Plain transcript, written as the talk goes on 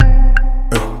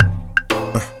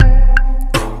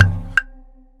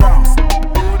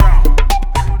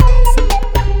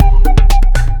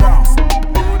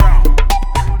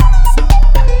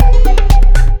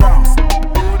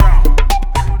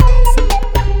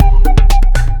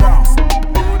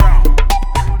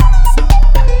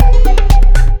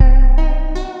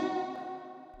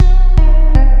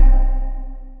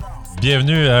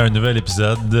Bienvenue à un nouvel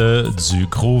épisode du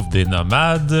Groove des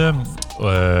Nomades,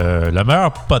 le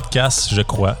meilleur podcast, je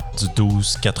crois, du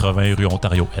 1280 rue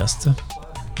Ontario-Est.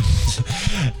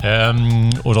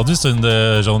 Aujourd'hui, c'est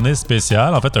une journée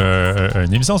spéciale, en fait,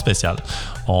 une émission spéciale.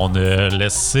 On a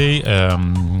laissé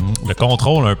le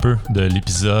contrôle un peu de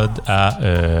l'épisode à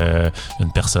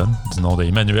une personne du nom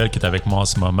d'Emmanuel qui est avec moi en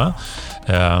ce moment,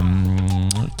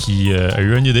 qui a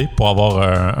eu une idée pour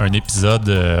avoir un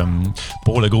épisode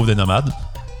pour le Groove des Nomades.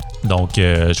 Donc,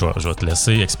 je vais te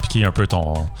laisser expliquer un peu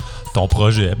ton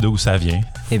projet, d'où ça vient.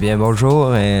 Eh bien, bonjour.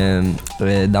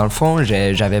 Dans le fond,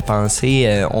 j'avais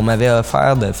pensé, on m'avait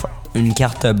offert une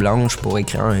carte blanche pour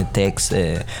écrire un texte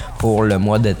pour le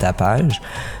mois de tapage.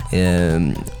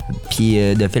 Puis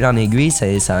de fil en aiguille, ça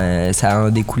a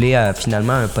découlé à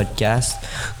finalement un podcast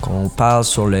qu'on parle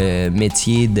sur le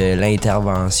métier de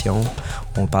l'intervention.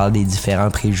 On parle des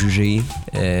différents préjugés,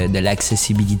 de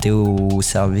l'accessibilité aux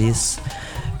services.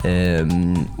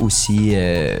 Aussi,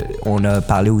 on a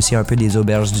parlé aussi un peu des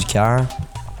auberges du cœur.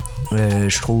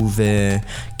 Je trouve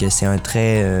que c'est un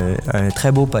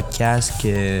très beau podcast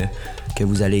que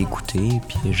vous allez écouter.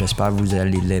 Puis j'espère que vous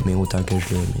allez l'aimer autant que je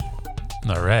l'ai aimé.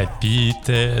 Alright. Puis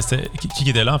qui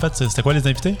était là en fait? C'était quoi les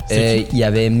invités? Il y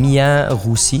avait Mia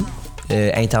Roussy,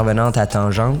 intervenante à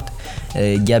Tangente.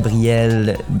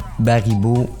 Gabrielle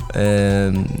Baribeau,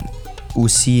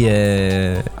 aussi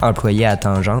employée à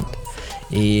Tangente.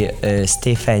 Et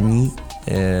Stéphanie,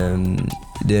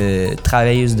 de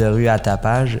travailleuse de rue à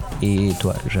tapage, et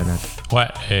toi, Jonathan. Ouais,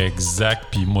 exact.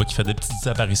 Puis moi qui fais des petites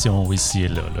apparitions ici et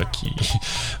là qui...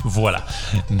 Voilà.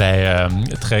 Ben,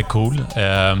 très cool.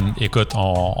 Écoute,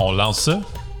 on lance ça?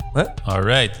 Ouais. All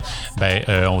right. Ben,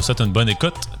 on vous souhaite une bonne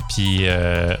écoute, puis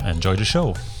enjoy the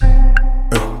show.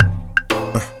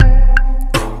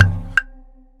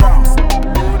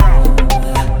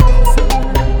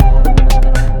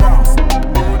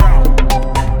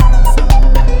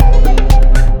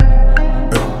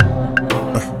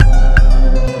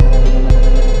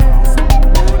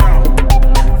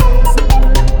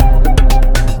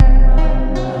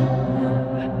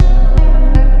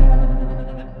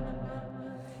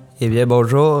 Eh bien,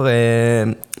 bonjour.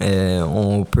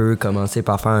 On peut commencer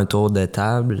par faire un tour de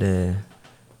table.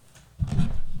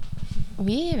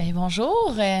 Oui, bien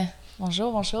bonjour.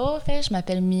 Bonjour. Je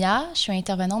m'appelle Mia. Je suis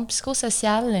intervenante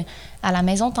psychosociale à la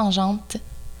Maison Tangente.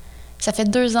 Ça fait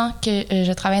 2 ans que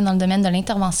je travaille dans le domaine de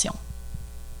l'intervention.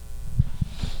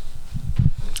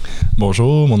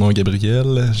 Bonjour, mon nom est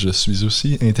Gabriel. Je suis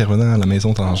aussi intervenant à la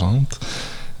Maison Tangente.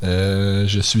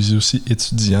 Je suis aussi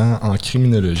étudiant en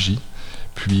criminologie.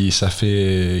 Puis ça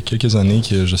fait quelques années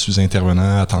que je suis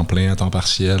intervenant à temps plein, à temps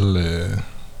partiel,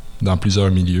 dans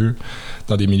plusieurs milieux,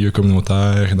 dans des milieux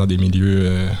communautaires, dans des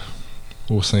milieux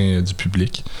au sein du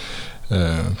public.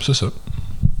 C'est ça.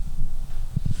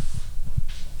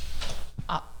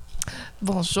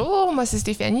 Bonjour, moi c'est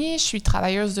Stéphanie, je suis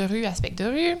travailleuse de rue à Spectre de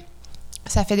rue.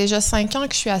 Ça fait déjà 5 ans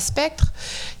que je suis à Spectre,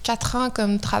 4 ans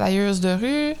comme travailleuse de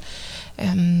rue.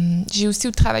 J'ai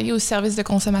aussi travaillé au service de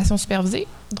consommation supervisée,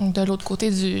 donc de l'autre côté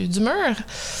du mur.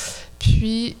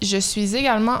 Puis, je suis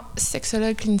également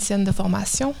sexologue clinicienne de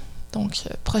formation. Donc,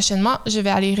 prochainement, je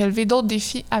vais aller relever d'autres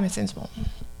défis à Médecins du Monde.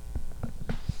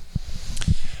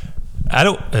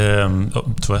 Allô?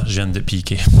 Tu vois, je viens de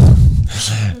piquer.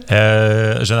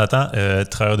 Jonathan,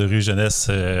 travailleur de rue jeunesse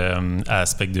à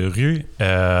Spectre de rue.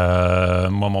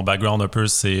 Moi, mon background un peu,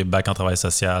 c'est bac en travail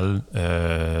social.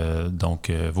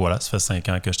 Donc, voilà, ça fait 5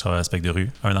 ans que je travaille à Spectre de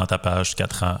rue. 1 an en tapage,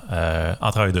 4 ans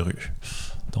en travail de rue.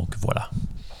 Donc, voilà.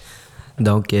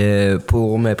 Donc,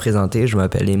 pour me présenter, je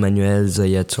m'appelle Emmanuel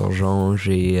Zoya-Turgeon,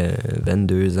 j'ai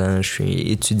 22 ans, je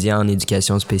suis étudiant en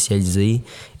éducation spécialisée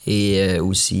et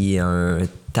aussi un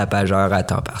tapageur à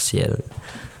temps partiel.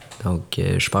 Donc,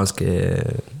 je pense que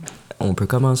on peut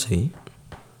commencer.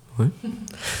 Oui.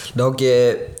 Donc,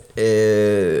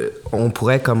 on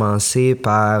pourrait commencer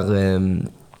par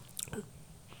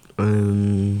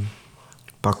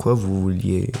quoi vous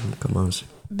vouliez commencer?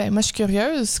 Ben moi, je suis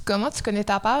curieuse. Comment tu connais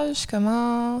Tapage?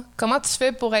 Comment tu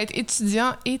fais pour être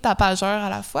étudiant et tapageur à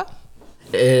la fois?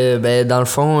 Ben, dans le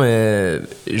fond, il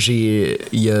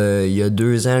y a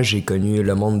 2 ans, j'ai connu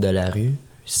le monde de la rue.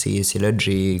 C'est là que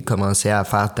j'ai commencé à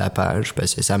faire tapage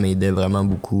parce que ça m'aidait vraiment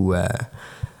beaucoup à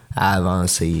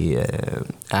avancer,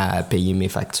 à payer mes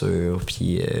factures,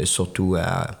 puis surtout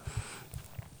à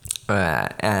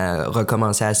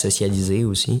recommencer à socialiser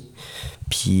aussi.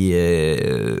 Puis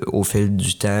au fil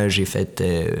du temps, j'ai fait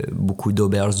beaucoup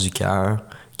d'auberges du cœur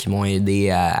qui m'ont aidé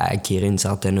à acquérir une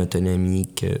certaine autonomie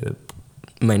que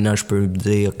maintenant je peux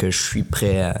dire que je suis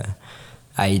prêt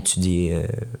à étudier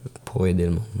pour aider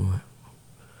le monde. Ouais.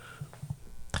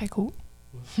 Très cool.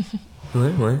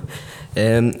 Ouais.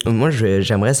 Moi,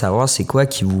 j'aimerais savoir c'est quoi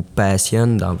qui vous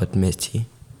passionne dans votre métier?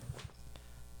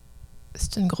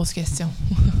 C'est une grosse question.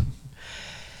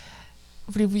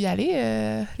 Voulez-vous y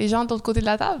aller, les gens de l'autre côté de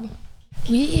la table?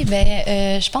 Oui,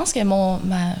 je pense que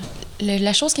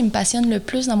la chose qui me passionne le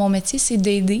plus dans mon métier, c'est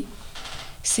d'aider.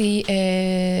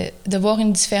 C'est de voir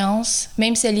une différence,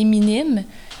 même si elle est minime,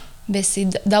 c'est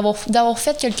d'avoir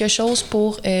fait quelque chose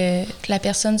pour que la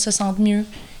personne se sente mieux,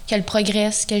 qu'elle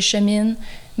progresse, qu'elle chemine.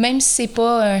 Même si c'est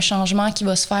pas un changement qui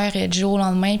va se faire du jour au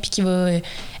lendemain puis qui va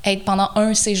être pendant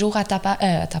un séjour à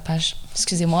tapage,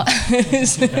 excusez-moi,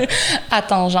 à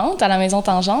Tangente, à la maison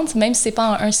Tangente, même si c'est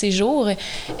pas un séjour,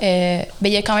 il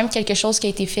y a quand même quelque chose qui a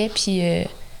été fait puis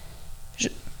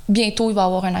bientôt il va y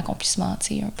avoir un accomplissement,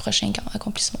 un prochain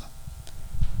accomplissement.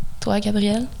 Toi,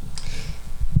 Gabriel?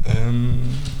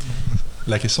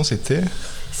 La question c'était...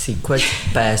 C'est quoi qui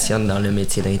te passionne dans le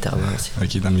métier d'intervention?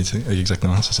 OK, dans le métier.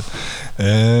 Exactement, c'est ça.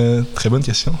 Très bonne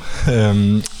question.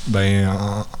 En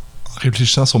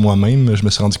réfléchissant sur moi-même, je me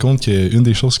suis rendu compte qu'une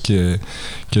des choses que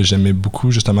j'aimais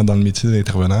beaucoup justement dans le métier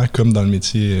d'intervenant, comme dans le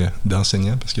métier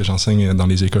d'enseignant, parce que j'enseigne dans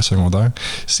les écoles secondaires,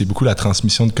 c'est beaucoup la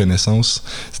transmission de connaissances,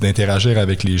 c'est d'interagir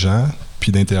avec les gens,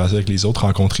 puis d'interagir avec les autres,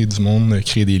 rencontrer du monde,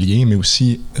 créer des liens, mais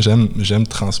aussi j'aime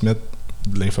transmettre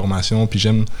de l'information, puis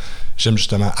j'aime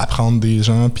justement apprendre des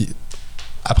gens, puis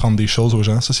apprendre des choses aux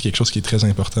gens. Ça, c'est quelque chose qui est très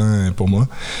important pour moi.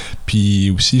 Puis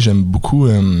aussi, j'aime beaucoup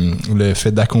le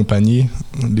fait d'accompagner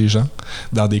les gens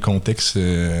dans des contextes...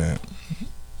 je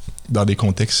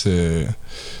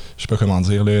sais pas comment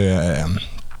dire, là...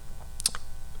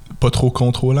 pas trop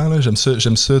contrôlant, là.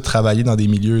 J'aime ça travailler dans des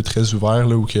milieux très ouverts,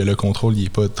 là, où que le contrôle n'est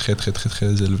pas très, très, très,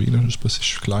 très élevé, là. Je sais pas si je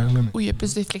suis clair, là. Mais... Où il y a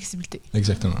plus de flexibilité.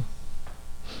 Exactement.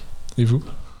 Et vous?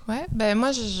 Ouais,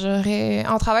 moi,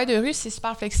 en travail de rue, c'est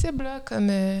super flexible, là,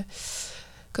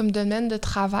 comme domaine de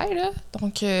travail, là.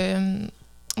 Donc,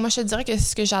 moi, je te dirais que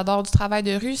ce que j'adore du travail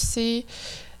de rue, c'est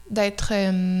d'être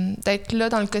là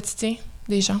dans le quotidien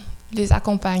des gens, les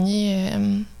accompagner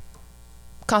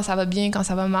quand ça va bien, quand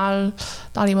ça va mal,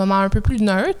 dans les moments un peu plus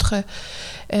neutres.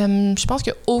 Je pense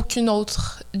qu'il n'y a aucun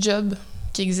autre job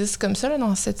qui existe comme ça, là,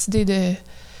 dans cette idée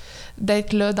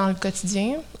d'être là dans le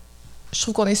quotidien. Je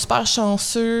trouve qu'on est super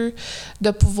chanceux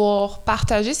de pouvoir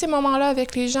partager ces moments-là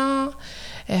avec les gens.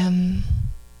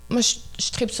 Moi,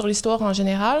 je tripe sur l'histoire en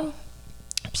général.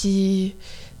 Puis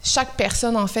chaque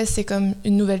personne, en fait, c'est comme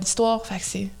une nouvelle histoire. Fait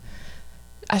que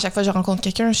à chaque fois que je rencontre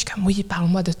quelqu'un, je suis comme « Oui,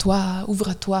 parle-moi de toi,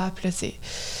 ouvre-toi. » Puis là,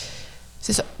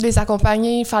 c'est ça. Les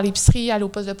accompagner, faire l'épicerie, aller au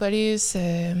poste de police,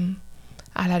 aller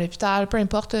à l'hôpital, peu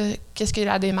importe qu'est-ce que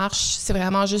la démarche. C'est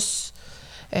vraiment juste...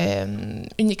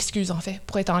 une excuse, en fait,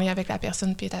 pour être en lien avec la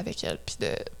personne puis être avec elle, puis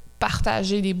de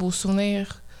partager des beaux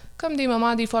souvenirs, comme des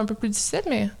moments des fois un peu plus difficiles,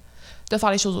 mais de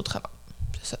faire les choses autrement.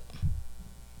 C'est ça.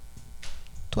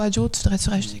 Toi, Jo, tu voudrais-tu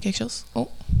rajouter quelque chose? Oh!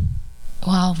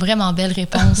 Wow, vraiment belle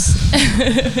réponse.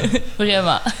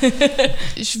 Vraiment.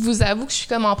 Je vous avoue que je suis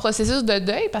comme en processus de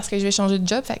deuil parce que je vais changer de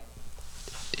job, fait que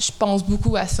je pense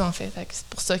beaucoup à ça, en fait. Fait que c'est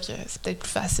pour ça que c'est peut-être plus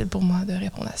facile pour moi de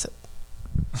répondre à ça.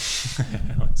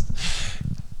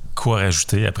 Quoi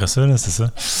rajouter après ça, là, c'est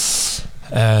ça?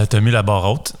 T'as mis la barre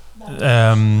haute.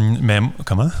 Mais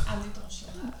comment?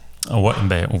 Ouais,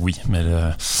 oui, mais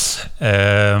là...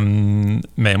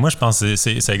 mais moi, je pense que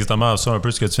c'est exactement ça un peu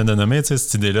ce que tu viens de nommer, tu sais,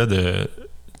 cette idée-là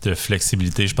de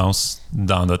flexibilité, je pense,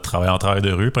 dans notre travail, en travail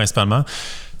de rue, principalement.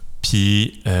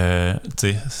 Puis, tu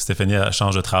sais, Stéphanie, elle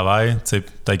change de travail. Tu sais,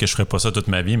 peut-être que je ferai pas ça toute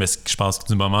ma vie, mais je pense que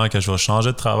du moment que je vais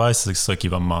changer de travail, c'est ça qui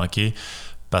va me manquer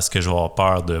parce que je vais avoir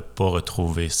peur de pas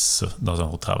retrouver ça dans un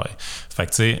autre travail. Fait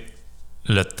que, tu sais,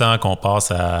 le temps qu'on passe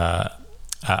à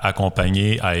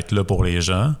accompagner, à être là pour les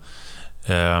gens,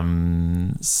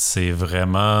 c'est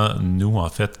vraiment nous, en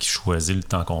fait, qui choisit le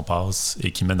temps qu'on passe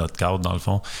et qui met notre cadre, dans le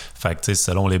fond. Fait que, tu sais,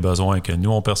 selon les besoins que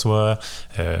nous, on perçoit,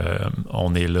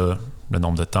 on est là le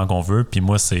nombre de temps qu'on veut. Puis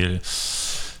moi, c'est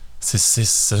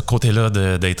ce côté-là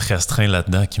d'être restreint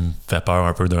là-dedans qui me fait peur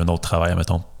un peu d'un autre travail,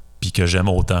 mettons, puis que j'aime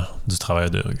autant du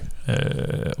travail de rue.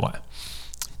 Ouais.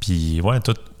 Puis, ouais,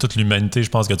 toute l'humanité, je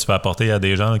pense que tu peux apporter à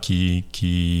des gens qui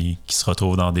se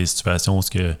retrouvent dans des situations où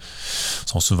ils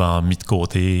sont souvent mis de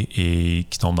côté et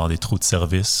qui tombent dans des trous de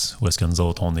service, où est-ce que nous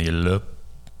autres, on est là,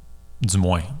 du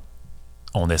moins,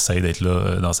 on essaie d'être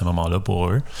là dans ces moments-là pour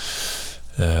eux.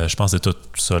 Je pense que c'est tout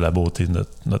ça la beauté de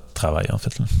notre travail, en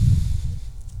fait. Là.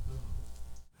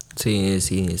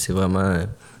 C'est vraiment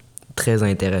très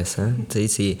intéressant.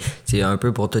 C'est un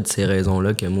peu pour toutes ces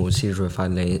raisons-là que moi aussi, je veux faire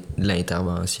de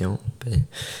l'intervention.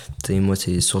 Puis, moi,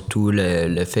 c'est surtout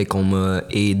le fait qu'on m'a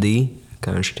aidé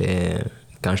quand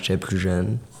quand j'étais plus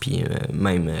jeune, puis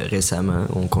même récemment,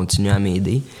 on continue à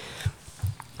m'aider,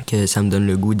 que ça me donne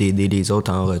le goût d'aider les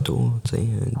autres en retour, tu sais,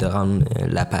 de rendre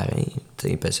l'appareil, tu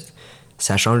sais, parce que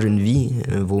ça change une vie,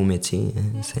 vos métiers.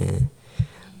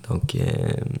 Donc,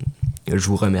 je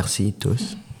vous remercie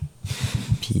tous.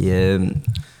 Puis,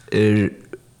 tu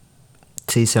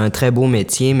sais, c'est un très beau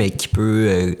métier, mais qui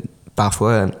peut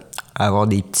parfois avoir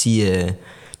des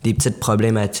petites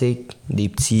problématiques, des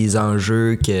petits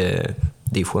enjeux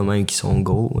des fois même qui sont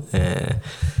gros.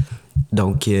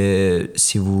 Donc,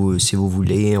 si vous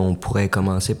voulez, on pourrait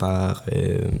commencer par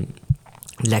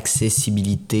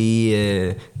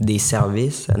l'accessibilité des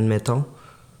services, admettons.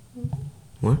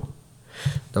 Ouais.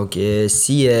 Donc,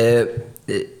 si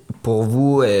pour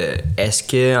vous, est-ce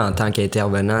que en tant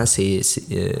qu'intervenant,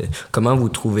 comment vous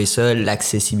trouvez ça,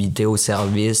 l'accessibilité aux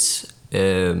services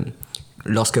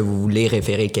lorsque vous voulez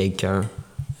référer quelqu'un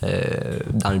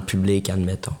dans le public,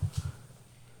 admettons?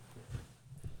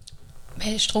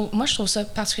 Ben, je trouve ça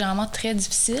particulièrement très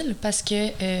difficile parce que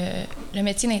le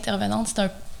métier d'intervenante,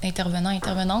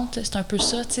 intervenante, c'est un peu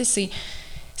ça, tu sais,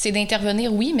 c'est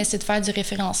d'intervenir, oui, mais c'est de faire du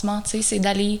référencement, tu sais, c'est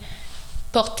d'aller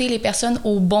porter les personnes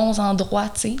aux bons endroits,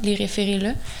 tu sais, les référer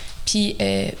là. Puis,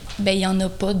 ben, il n'y en a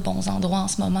pas de bons endroits en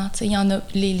ce moment, tu sais, il y en a,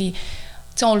 tu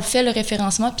sais, on le fait, le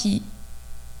référencement, puis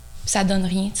ça donne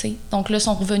rien, tu sais. Donc là, ils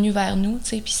sont revenus vers nous, tu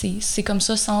sais, puis c'est comme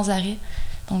ça sans arrêt.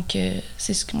 Donc,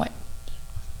 c'est ce que, ouais.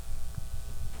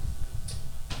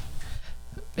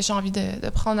 J'ai envie de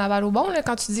prendre la balle au bon. Là.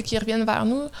 Quand tu dis qu'ils reviennent vers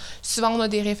nous, souvent, on a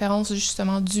des références,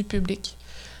 justement, du public.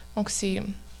 Donc, c'est,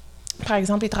 par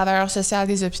exemple, les travailleurs sociaux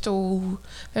des hôpitaux ou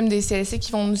même des CLSC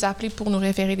qui vont nous appeler pour nous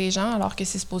référer des gens, alors que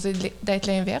c'est supposé d'être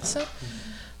l'inverse.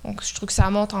 Donc, je trouve que ça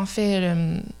montre, en fait,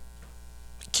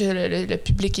 que le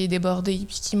public est débordé et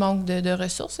qu'il manque de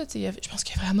ressources. Je pense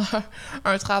qu'il y a vraiment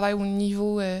un travail au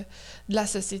niveau de la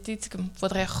société. Comme il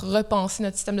faudrait repenser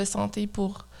notre système de santé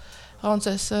pour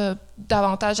rendre ça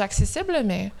davantage accessible,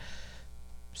 mais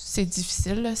c'est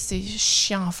difficile. Là. C'est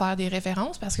chiant à faire des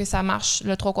références parce que ça marche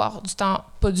le 3/4 du temps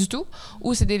pas du tout,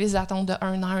 ou c'est des listes d'attente de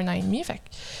 1 an et demi. Fait que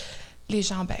les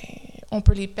gens, ben, on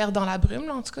peut les perdre dans la brume,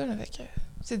 là, en tout cas. Là, fait que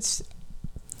c'est difficile.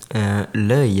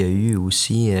 Là, il y a eu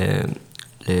aussi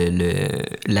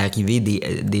l'arrivée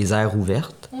des aires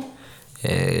ouvertes,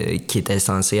 qui étaient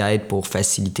censées être pour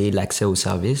faciliter l'accès aux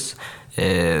services.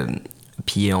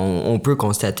 Puis on peut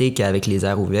constater qu'avec les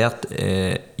aires ouvertes,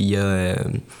 il y a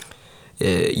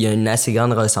une assez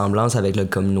grande ressemblance avec le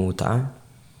communautaire.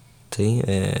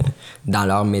 Dans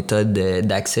leur méthode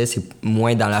d'accès, c'est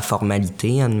moins dans la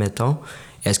formalité, admettons.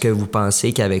 Est-ce que vous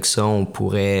pensez qu'avec ça, on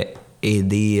pourrait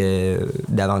aider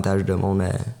davantage de monde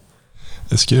à...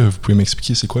 Est-ce que vous pouvez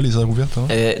m'expliquer c'est quoi les aires ouvertes? Hein?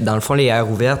 Dans le fond, les aires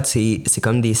ouvertes, c'est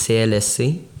comme des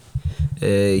CLSC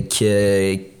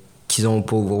qui ont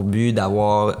pour but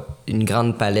d'avoir une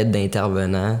grande palette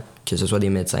d'intervenants, que ce soit des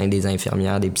médecins, des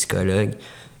infirmières, des psychologues.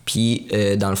 Puis,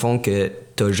 dans le fond, que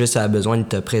tu as juste besoin de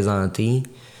te présenter,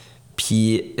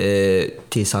 puis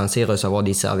tu es censé recevoir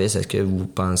des services. Est-ce que vous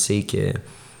pensez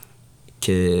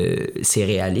que c'est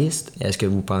réaliste? Est-ce que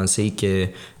vous pensez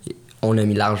qu'on a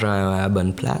mis l'argent à la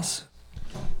bonne place?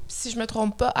 Si je me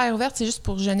trompe pas, aire ouverte, c'est juste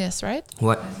pour jeunesse, right?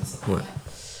 Ouais.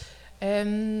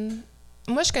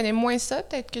 Moi, je connais moins ça.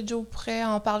 Peut-être que Joe pourrait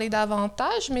en parler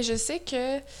davantage, mais je sais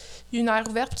qu'il y a une aire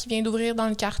ouverte qui vient d'ouvrir dans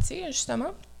le quartier,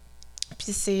 justement.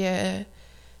 Puis c'est...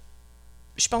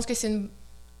 je pense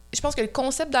que le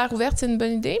concept d'aire ouverte, c'est une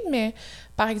bonne idée, mais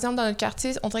par exemple, dans notre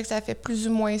quartier, on dirait que ça fait plus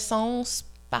ou moins sens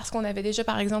parce qu'on avait déjà,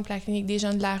 par exemple, la clinique des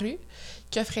gens de la rue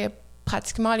qui offrait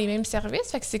pratiquement les mêmes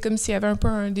services. Fait que c'est comme s'il y avait un peu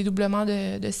un dédoublement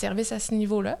de services à ce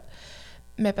niveau-là.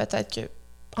 Mais peut-être que,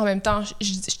 en même temps,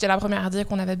 j'étais la première à dire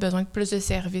qu'on avait besoin de plus de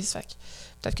services. Fait que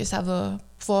peut-être que ça va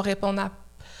pouvoir répondre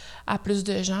à plus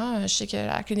de gens. Je sais que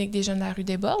la clinique des jeunes de la rue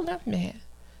déborde, là, mais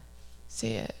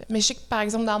je sais que, par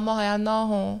exemple, dans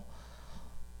Montréal-Nord,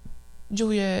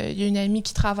 Joe, il y a une amie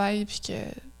qui travaille, puis que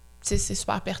c'est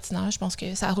super pertinent. Je pense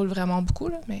que ça roule vraiment beaucoup,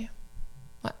 là, mais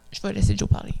ouais, je vais laisser Joe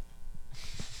parler.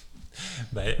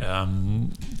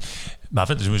 En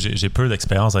fait, j'ai peu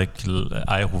d'expérience avec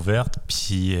l'aire ouverte,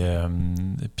 puis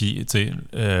tu sais,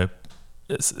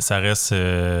 ça reste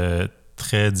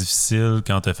très difficile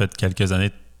quand tu as fait quelques années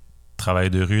de travail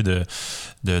de rue, de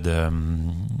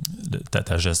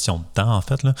ta gestion de temps, en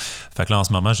fait. Là. Fait que là, en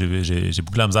ce moment, j'ai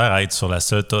beaucoup de la misère à être sur la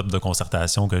seule table de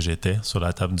concertation que j'étais, sur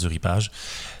la table du ripage.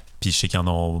 Puis je sais qu'ils en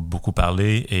ont beaucoup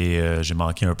parlé et j'ai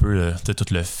manqué un peu tout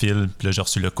le fil. Puis là, j'ai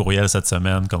reçu le courriel cette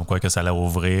semaine comme quoi que ça allait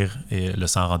ouvrir et le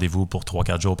sans rendez-vous pour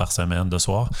 3-4 jours par semaine de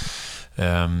soir.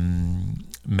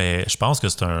 Mais je pense que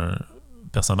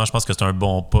personnellement, je pense que c'est un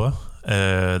bon pas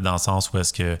dans le sens où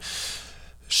est-ce que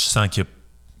je sens qu'il y a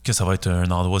que ça va être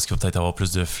un endroit où il va peut-être avoir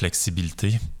plus de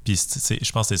flexibilité. Puis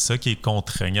je pense que c'est ça qui est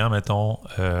contraignant, mettons,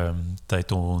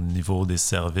 peut-être au niveau des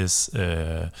services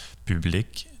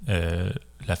publics,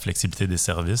 la flexibilité des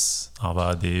services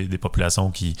envers des populations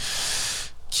qui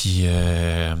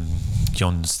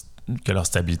ont que leur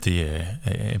stabilité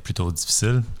est plutôt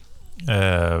difficile.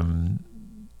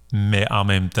 Mais en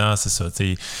même temps, c'est ça. Il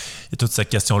y a toute cette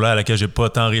question-là à laquelle j'ai pas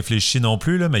tant réfléchi non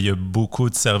plus, là, mais il y a beaucoup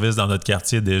de services dans notre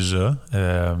quartier déjà.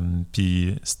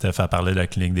 Puis Steph a parlé de la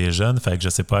clinique des jeunes, fait que je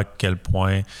sais pas à quel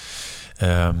point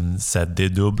ça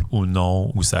dédouble ou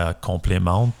non, ou ça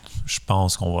complémente. Je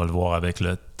pense qu'on va le voir avec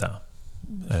le temps.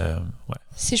 Ouais.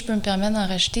 Si je peux me permettre d'en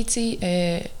rajouter,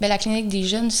 la clinique des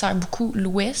jeunes sert beaucoup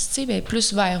l'ouest,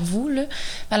 plus vers vous. Là.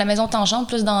 À la maison Tangente,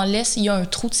 plus dans l'est, il y a un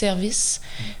trou de service.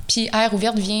 Puis Air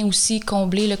Ouverte vient aussi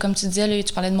combler, là, comme tu disais, là,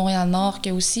 tu parlais de Montréal-Nord, que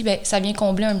aussi, ça vient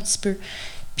combler un petit peu.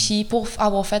 Puis pour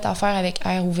avoir fait affaire avec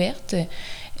Air Ouverte,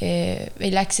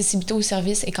 l'accessibilité au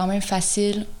service est quand même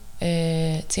facile.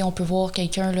 On peut voir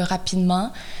quelqu'un là,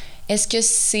 rapidement. Est-ce que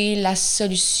c'est la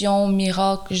solution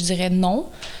miracle? Je dirais non.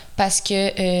 Parce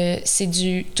que c'est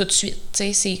du tout de suite.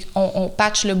 On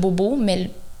patch le bobo, mais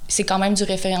c'est quand même du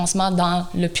référencement dans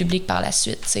le public par la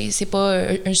suite. C'est pas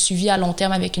un suivi à long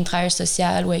terme avec une travailleuse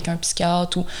sociale ou avec un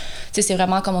psychiatre. C'est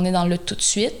vraiment comme on est dans le tout de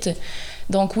suite.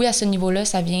 Donc oui, à ce niveau-là,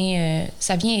 ça vient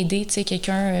aider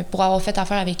quelqu'un, pour avoir fait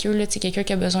affaire avec eux, quelqu'un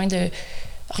qui a besoin de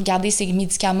regarder ses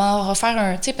médicaments,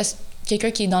 refaire parce que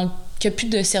quelqu'un qui a plus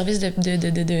de service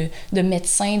de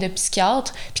médecin, de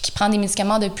psychiatre, puis qui prend des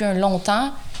médicaments depuis un long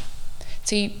temps.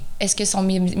 Est-ce que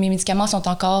mes médicaments sont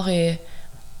encore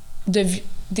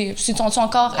sont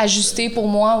encore ajustés pour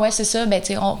moi? Ouais, c'est ça.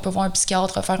 On peut voir un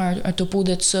psychiatre, refaire un topo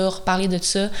de ça, reparler de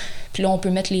ça. Puis là, on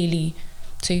peut mettre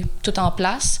tout en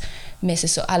place. Mais c'est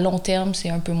ça. À long terme, c'est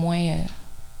un peu moins.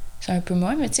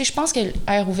 Mais je pense que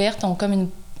Air Ouverte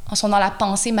sont dans la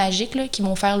pensée magique là, qui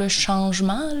vont faire le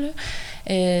changement.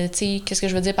 Qu'est-ce que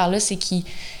je veux dire par là? C'est qu'ils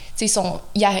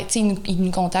ils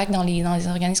nous contactent dans les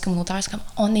organismes communautaires. C'est comme,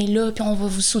 on est là, puis on va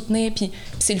vous soutenir, puis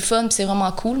c'est le fun, puis c'est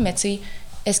vraiment cool, mais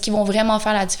est-ce qu'ils vont vraiment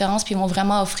faire la différence, puis ils vont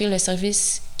vraiment offrir le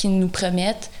service qu'ils nous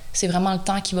promettent? C'est vraiment le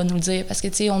temps qui va nous le dire. Parce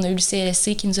que, on a eu le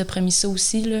CLSC qui nous a promis ça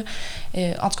aussi, là.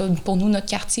 En tout cas, pour nous, notre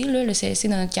quartier, là, le CLSC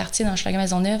de notre quartier, dans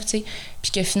Hochelaga-Maisonneuve,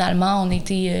 puis que finalement, on a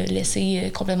été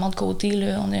laissés complètement de côté,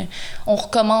 là. On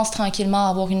recommence tranquillement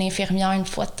à avoir une infirmière une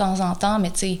fois de temps en temps,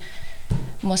 mais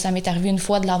moi, ça m'est arrivé une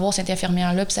fois de l'avoir, cette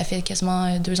infirmière-là, puis ça fait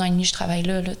quasiment 2 ans et demi que je travaille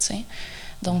là,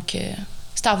 Donc,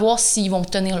 c'est à voir s'ils vont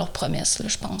tenir leurs promesses, là,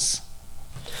 je pense.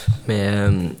 Mais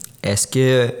est-ce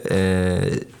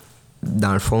que,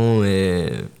 dans le fond,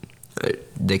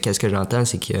 de qu'est-ce que j'entends,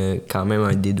 c'est qu'il y a quand même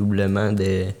un dédoublement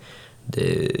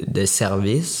de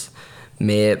services,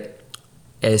 mais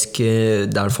est-ce que,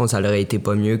 dans le fond, ça aurait été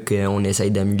pas mieux qu'on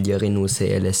essaye d'améliorer nos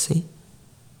CLSC?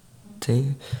 T'sais?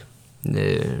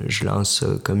 Je lance ça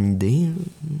comme idée.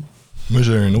 Moi,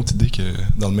 j'ai une autre idée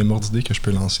dans le même ordre d'idée que je peux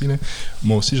lancer. Là.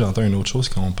 Moi aussi, j'entends une autre chose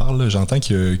quand on parle. Là. J'entends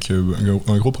qu'il y a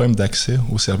un gros problème d'accès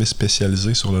aux services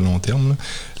spécialisés sur le long terme. Là.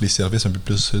 Les services un peu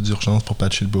plus d'urgence pour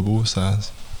patcher le bobo,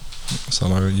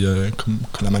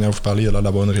 la manière dont vous parlez, il a l'air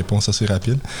d'avoir une réponse assez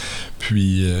rapide.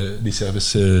 Puis les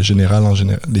services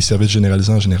les services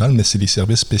généralisés en général, mais c'est les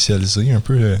services spécialisés un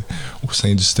peu au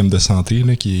sein du système de santé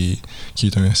là, qui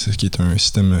est un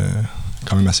système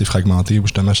quand même assez fragmenté où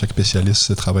justement chaque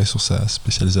spécialiste travaille sur sa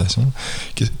spécialisation.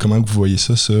 Comment vous voyez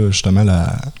ça justement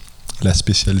la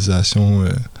spécialisation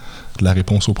de la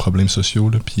réponse aux problèmes sociaux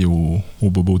là, puis aux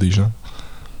bobos des gens?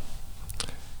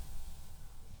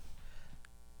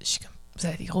 Vous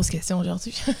avez des grosses questions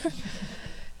aujourd'hui.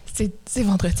 c'est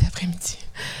vendredi après-midi.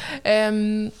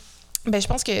 Je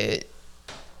pense que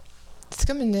c'est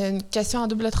comme une question en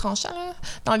double tranchant, là,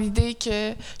 dans l'idée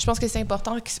que je pense que c'est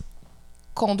important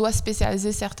qu'on doit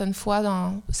spécialiser certaines fois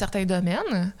dans certains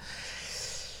domaines.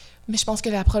 Mais je pense que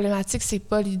la problématique, c'est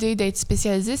pas l'idée d'être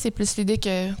spécialisé, c'est plus l'idée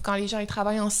que quand les gens ils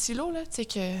travaillent en silo, là, c'est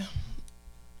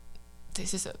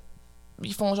ça.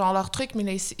 Ils font genre leur truc, mais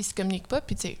là, ils se communiquent pas,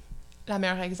 puis le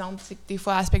meilleur exemple, c'est que des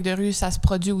fois, à Aspect de rue, ça se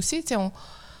produit aussi.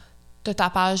 T'as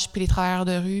ta page, puis les travailleurs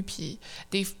de rue, puis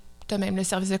t'as même le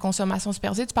service de consommation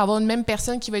supervisée. Tu peux avoir une même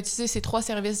personne qui va utiliser ces 3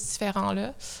 services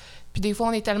différents-là. Puis des fois,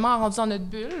 on est tellement rendu dans notre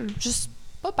bulle, juste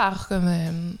pas par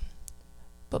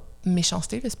pas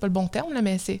méchanceté, là, c'est pas le bon terme, là,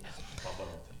 mais c'est... Par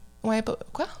volonté. Ouais,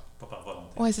 quoi? Pas par volonté.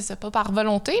 Ouais, c'est ça, pas par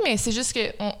volonté, mais c'est juste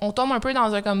qu'on tombe un peu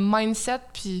dans un comme mindset,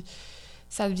 puis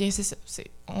ça devient, c'est ça.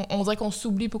 On dirait qu'on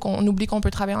s'oublie pour qu'on oublie qu'on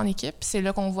peut travailler en équipe. C'est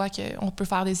là qu'on voit qu'on peut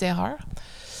faire des erreurs.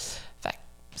 Fait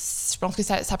je pense que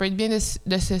ça peut être bien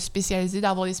de se spécialiser,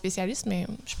 d'avoir des spécialistes, mais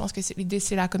je pense que l'idée,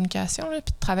 c'est la communication, là,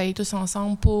 puis de travailler tous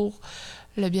ensemble pour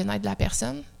le bien-être de la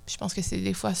personne. Puis je pense que c'est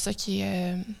des fois ça qui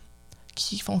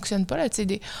fonctionne pas, là.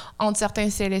 Entre certains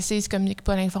CLSC, ils ne se communiquent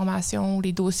pas l'information, ou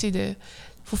les dossiers il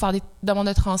faut faire des demandes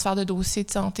de transfert de dossiers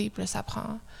de santé, puis là, ça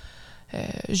prend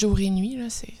jour et nuit, là.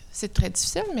 C'est très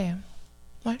difficile, mais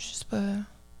ouais, je sais pas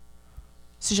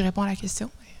si je réponds à la question.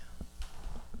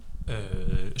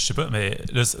 Je sais pas, mais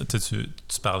là,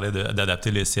 tu parlais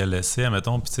d'adapter les CLSC,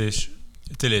 admettons, puis tu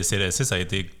sais, les CLSC, ça a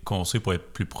été construit pour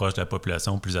être plus proche de la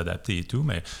population, plus adapté et tout,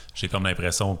 mais j'ai comme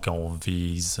l'impression qu'on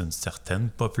vise une certaine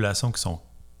population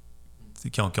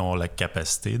qui ont la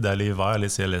capacité d'aller vers les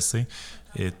CLSC,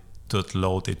 et toute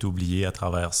l'autre est oubliée à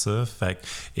travers ça.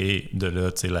 Et de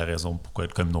là, tu sais, la raison pourquoi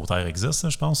le communautaire existe,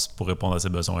 je pense, pour répondre à ces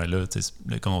besoins-là. Tu sais,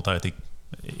 le communautaire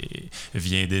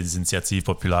vient des initiatives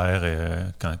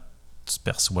populaires quand tu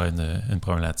perçois une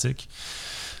problématique.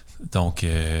 Donc,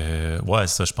 ouais,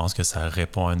 ça, je pense que ça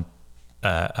répond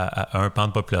à un pan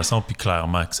de population, puis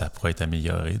clairement que ça pourrait être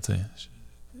amélioré, tu sais,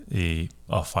 et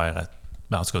offert,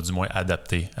 en tout cas, du moins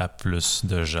adapté à plus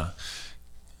de gens.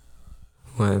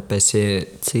 Ouais, parce que, tu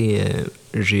sais,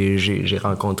 j'ai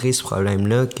rencontré ce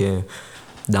problème-là que,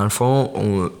 dans le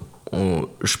fond,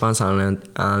 je pense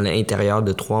en l'intérieur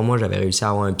de 3 mois, j'avais réussi à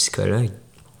avoir un psychologue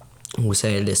au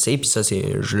CLSC, puis ça,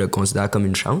 je le considère comme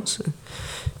une chance.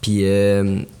 Puis,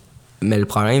 mais le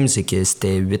problème, c'est que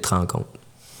c'était 8 rencontres.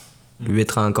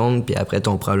 8 rencontres, puis après,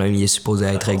 ton problème, il est supposé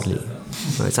être réglé.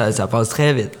 Ouais, ça passe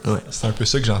très vite. Ouais. C'est un peu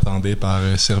ça que j'entendais par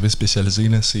service spécialisé.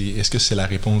 Là. Est-ce que c'est la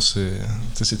réponse...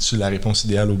 c'est-tu la réponse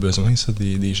idéale aux besoins, ça,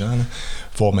 des gens? Là?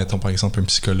 Voir, mettons, par exemple, un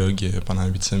psychologue pendant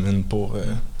 8 semaines pour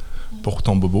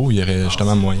ton bobo, il y aurait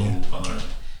justement moyen.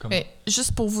 Mais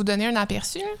juste pour vous donner un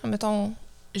aperçu, là, mettons,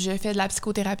 je fais de la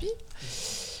psychothérapie,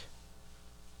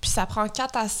 puis ça prend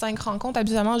 4 à 5 rencontres,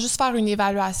 habituellement, juste faire une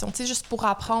évaluation, tu sais, juste pour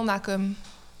apprendre à comme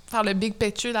faire le big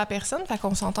picture de la personne. Fait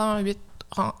qu'on s'entend 8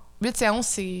 séances,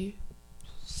 c'est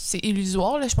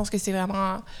illusoire, là. Je pense que c'est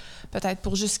vraiment peut-être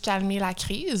pour juste calmer la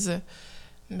crise.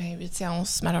 Mais 8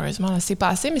 séances, malheureusement, là, c'est pas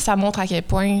assez, mais ça montre à quel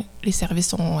point les services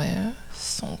sont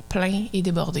pleins et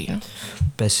débordés, là.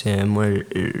 Parce que moi,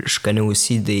 je connais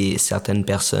aussi certaines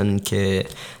personnes que,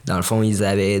 dans le fond, ils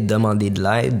avaient demandé de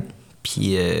l'aide,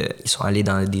 puis ils sont allés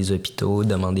dans des hôpitaux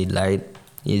demander de l'aide.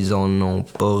 Ils en ont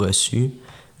pas reçu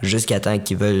jusqu'à temps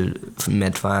qu'ils veulent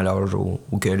mettre fin à leur jour,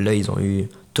 ou que là, ils ont eu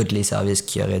tous les services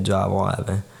qu'ils auraient dû avoir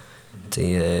avant.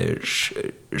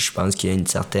 Je pense qu'il y a une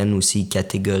certaine aussi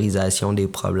catégorisation des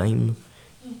problèmes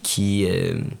qui...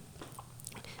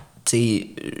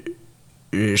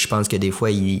 je pense que des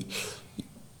fois, ils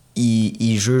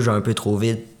jugent un peu trop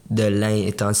vite de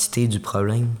l'intensité du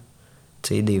problème,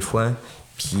 des fois.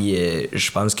 Puis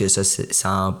je pense que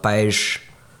ça empêche...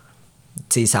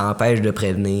 ça empêche de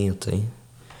prévenir,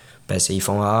 parce qu'ils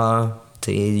font «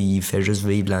 il fait juste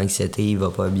vivre l'anxiété, il va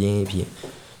pas bien, puis... »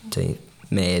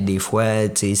 Mais des fois,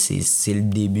 c'est le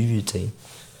début,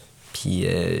 Puis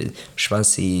je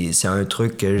pense que c'est un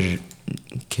truc que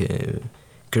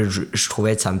je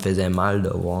trouvais que ça me faisait mal de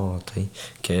voir,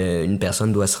 qu'une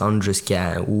personne doit se rendre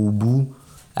jusqu'au bout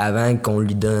avant qu'on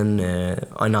lui donne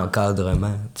un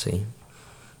encadrement,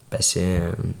 Parce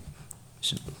que...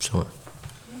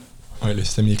 Ouais, le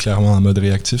système il est clairement en mode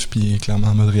réactif, puis il est clairement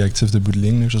en mode réactif de bout de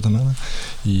ligne, là, justement. Là.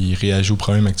 Il réagit au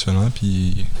problème actuellement,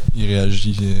 puis il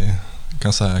réagit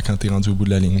quand t'es rendu au bout de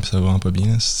la ligne, puis ça va vraiment pas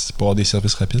bien. C'est pour avoir des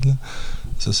services rapides, là.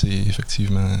 Ça, c'est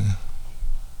effectivement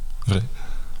vrai.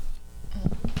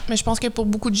 Mais je pense que pour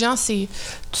beaucoup de gens, c'est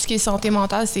tout ce qui est santé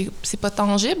mentale, c'est pas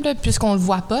tangible, là, puisqu'on le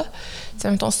voit pas.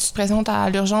 T'sais, mettons, si tu te présentes à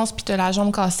l'urgence, puis t'as la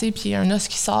jambe cassée, puis un os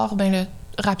qui sort, ben là,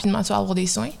 rapidement, tu vas avoir des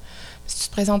soins. Si tu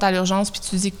te présentes à l'urgence puis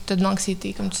tu dis que tu as de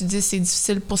l'anxiété, comme tu dis, c'est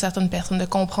difficile pour certaines personnes de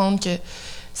comprendre que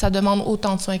ça demande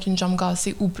autant de soins qu'une jambe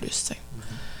cassée ou plus. T'sais.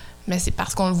 Mais c'est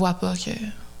parce qu'on le voit pas que...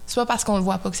 C'est pas parce qu'on le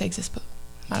voit pas que ça existe pas,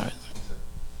 malheureusement.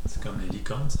 C'est comme les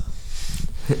licornes, ça.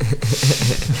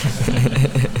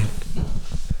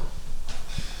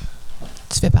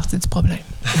 Tu fais partie du problème.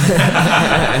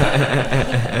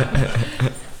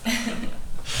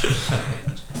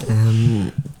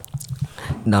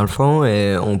 Dans le fond,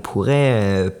 on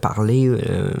pourrait parler...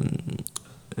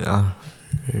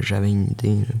 j'avais une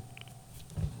idée.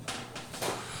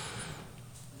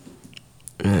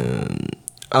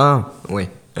 Oui.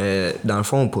 Dans le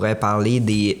fond, on pourrait parler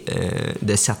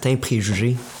de certains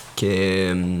préjugés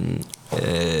qui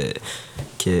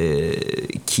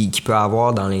peut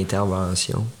avoir dans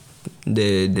l'intervention.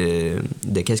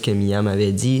 De qu'est-ce que Mia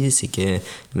m'avait dit, c'est que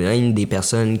même des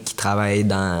personnes qui travaillent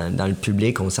dans le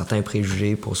public ont certains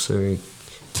préjugés pour ceux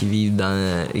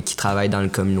qui travaillent dans le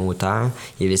communautaire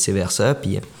et vice-versa.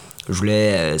 Puis je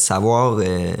voulais savoir,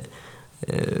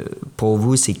 pour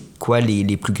vous, c'est quoi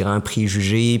les plus grands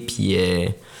préjugés, puis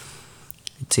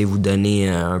vous donner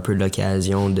un peu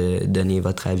l'occasion de donner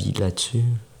votre avis là-dessus.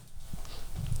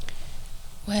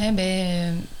 Ouais,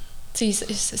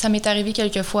 ça m'est arrivé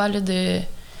quelques fois là,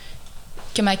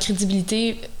 que ma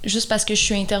crédibilité, juste parce que je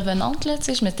suis intervenante, là,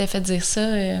 je m'étais fait dire ça,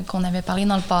 qu'on avait parlé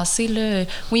dans le passé, là,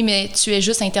 oui, mais tu es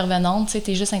juste intervenante,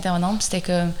 tu es juste intervenante, puis c'était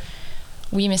comme,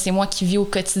 oui, mais c'est moi qui vis au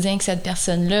quotidien avec cette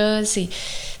personne-là, c'est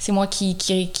moi qui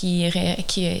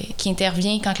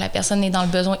intervient quand la personne est dans le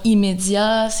besoin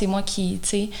immédiat, c'est moi qui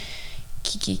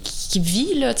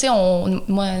vit, là,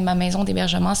 moi, ma maison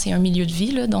d'hébergement, c'est un milieu de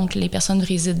vie, là, donc les personnes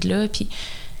résident là, puis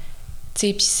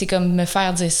c'est comme me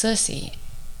faire dire ça,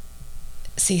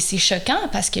 c'est choquant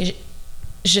parce que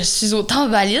je suis autant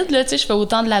valide, là, je fais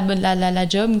autant de la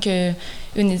job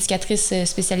qu'une éducatrice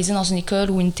spécialisée dans une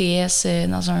école ou une TS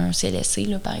dans un CLSC,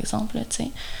 là, par exemple. Là,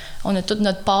 on a toute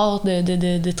notre part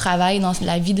de travail dans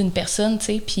la vie d'une personne,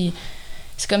 puis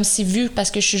c'est comme si, vu parce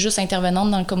que je suis juste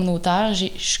intervenante dans le communautaire, je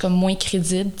suis comme moins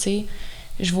crédible,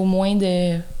 je vaux moins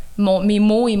de... mes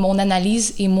mots et mon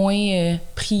analyse est moins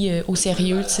pris au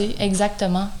sérieux,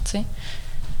 exactement,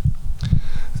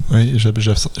 Oui,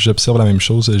 j'observe la même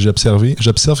chose.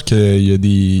 J'observe qu'il y a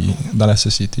dans la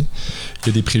société, il y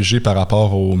a des préjugés par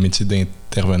rapport au métier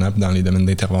d'intervenant dans les domaines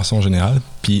d'intervention en général.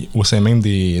 Puis au sein même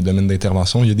des domaines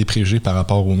d'intervention, il y a des préjugés par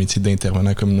rapport au métier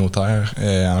d'intervenant communautaire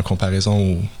en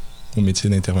comparaison au métier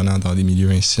d'intervenant dans des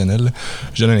milieux institutionnels.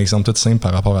 Je donne un exemple tout simple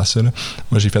par rapport à ça. Là.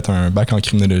 Moi, j'ai fait un bac en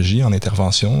criminologie en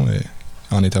intervention.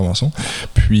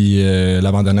 Puis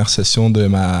l'avant-dernière session de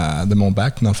mon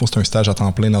bac, dans le fond, c'est un stage à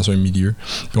temps plein dans un milieu.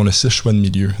 Puis on a 6 choix de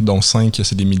milieux, dont 5,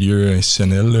 c'est des milieux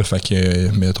institutionnels. Là. Fait que,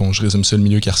 mettons, je résume ça, le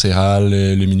milieu carcéral,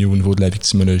 le milieu au niveau de la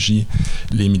victimologie,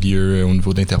 les milieux au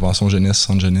niveau d'intervention jeunesse,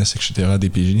 centre jeunesse, etc.,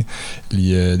 DPJ. Il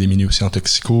y a des milieux aussi en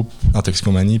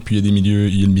toxicomanie, puis il y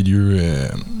a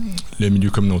le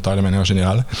milieu communautaire de manière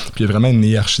générale. Puis il y a vraiment une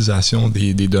hiérarchisation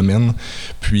des domaines.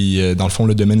 Puis, dans le fond,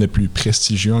 le domaine le plus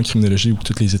prestigieux en criminologie où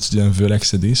tous les étudiants veulent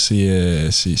accéder, c'est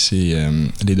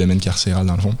les domaines carcérales,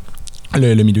 dans le fond.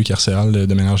 Le milieu carcéral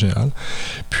de manière générale.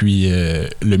 Puis,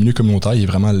 le milieu communautaire, il est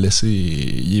vraiment laissé...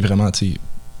 Il est vraiment, tu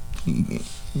sais...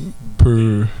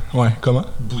 peu... Ouais, comment?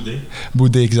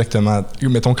 Boudé, exactement.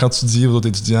 Mettons, quand tu dis aux autres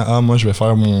étudiants « Ah, moi, je vais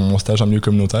faire mon stage en milieu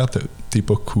communautaire », t'es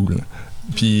pas cool.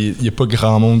 Puis il n'y a pas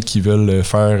grand monde qui veulent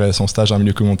faire son stage en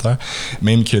milieu communautaire,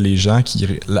 même que les gens qui...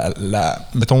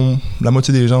 mettons, la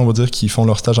moitié des gens, on va dire, qui font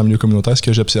leur stage en milieu communautaire, ce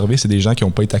que j'ai observé, c'est des gens qui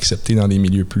n'ont pas été acceptés dans des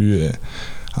milieux plus...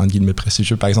 entre guillemets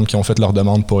prestigieux, par exemple, qui ont fait leur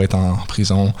demande pour être en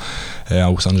prison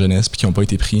au centre jeunesse, puis qui n'ont pas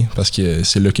été pris, parce que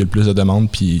c'est là qu'il y a le plus de demandes,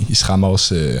 puis ils se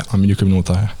ramassent en milieu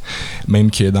communautaire.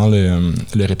 Même que dans le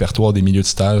répertoire des milieux de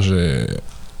stage,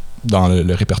 dans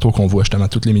le répertoire qu'on voit justement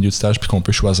tous les milieux de stage puis qu'on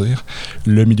peut choisir,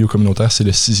 le milieu communautaire, c'est le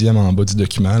 6e en bas du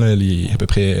document, là, à peu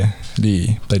près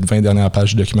les peut-être 20 dernières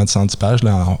pages du document de 110 pages,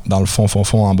 là, dans le fond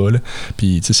en bas. Là.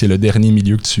 Puis c'est le dernier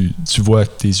milieu que tu vois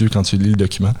avec tes yeux quand tu lis le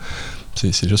document.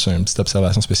 C'est juste une petite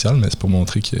observation spéciale, mais c'est pour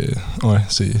montrer que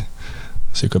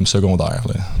c'est comme secondaire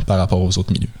là, par rapport aux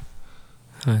autres milieux.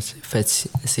 Ouais,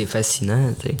 c'est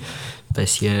fascinant,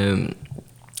 parce que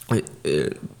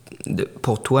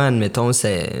pour toi, admettons,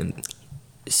 c'est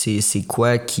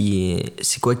quoi qui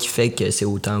fait que c'est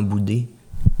autant boudé?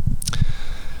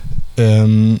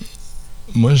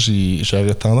 Moi,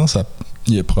 j'aurais tendance à...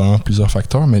 Il y a probablement plusieurs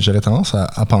facteurs, mais j'aurais tendance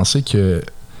à penser que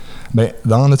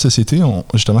dans notre société,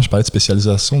 justement, je parlais de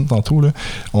spécialisation tantôt, là,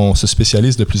 on se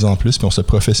spécialise de plus en plus, puis on se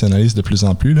professionnalise de plus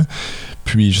en plus. Là.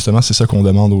 Puis justement, c'est ça qu'on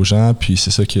demande aux gens, puis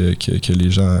c'est ça que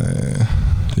les gens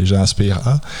aspirent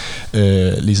à.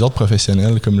 Les ordres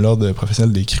professionnels, comme l'ordre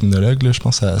professionnel des criminologues, là, je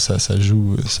pense que ça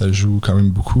joue quand même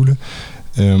beaucoup. Là.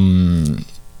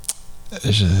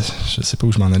 Je sais pas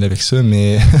où je m'en allais avec ça,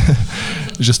 mais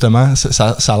justement,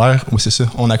 ça a l'air... Oui, c'est ça.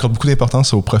 On accorde beaucoup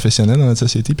d'importance aux professionnels dans notre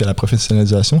société puis à la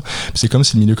professionnalisation. Puis c'est comme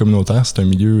si le milieu communautaire, c'est un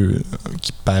milieu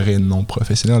qui paraît non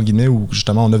professionnel, entre guillemets, où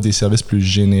justement on offre des services plus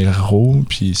généraux,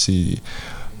 puis c'est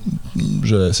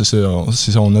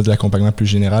ça, on a de l'accompagnement plus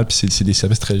général, puis c'est des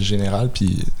services très généraux,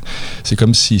 puis c'est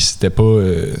comme si c'était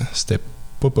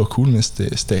pas cool, mais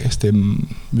c'était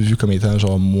vu comme étant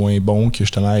genre moins bon que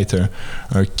justement être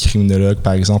un criminologue,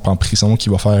 par exemple, en prison qui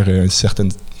va faire un certain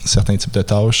type de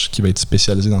tâches, qui va être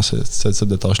spécialisé dans ce type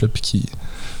de tâches-là, puis qui...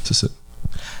 C'est ça.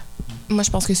 Moi,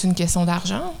 je pense que c'est une question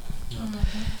d'argent.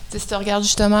 Mm-hmm. Si tu regardes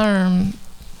justement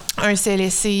un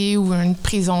CLSC ou une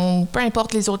prison, peu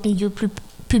importe les autres milieux plus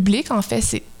publics, en fait,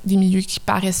 c'est des milieux qui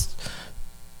paraissent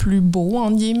plus beau,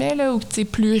 entre guillemets, là, ou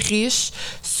plus riche.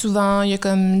 Souvent, il y a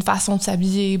comme une façon de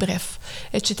s'habiller, bref,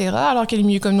 etc. Alors que les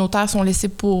milieux communautaires sont laissés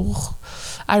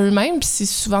à eux-mêmes, puis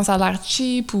souvent ça a l'air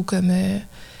cheap ou comme,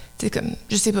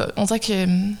 je sais pas, on dirait que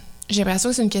j'ai l'impression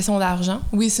que c'est une question d'argent.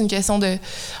 Oui, c'est une question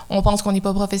on pense qu'on n'est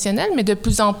pas professionnel, mais de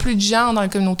plus en plus de gens dans le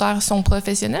communautaire sont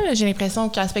professionnels. J'ai l'impression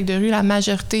qu'à Aspect de rue, la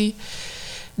majorité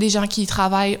des gens qui y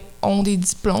travaillent ont des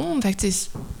diplômes. Fait que,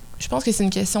 je pense que c'est une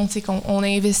question qu'on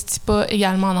n'investit pas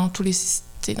également dans tous les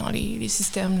systèmes,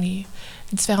 les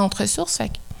différentes ressources. Fait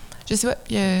que, je sais pas,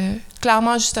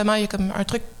 clairement, justement, il y a comme un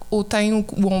truc hautain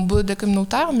où on boude de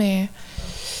communautaire, mais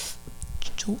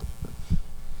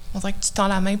on dirait que tu tends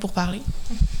la main pour parler.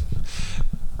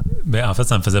 Ben, en fait,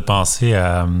 ça me faisait penser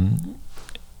à...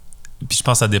 Puis je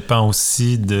pense que ça dépend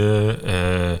aussi de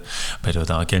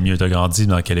dans quel milieu tu as grandi,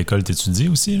 dans quelle école tu étudies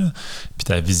aussi, là. Puis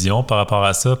ta vision par rapport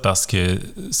à ça, parce que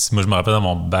moi, je me rappelle dans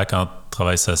mon bac en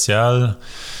travail social,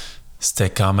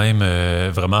 c'était quand même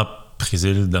vraiment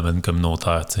prisé le domaine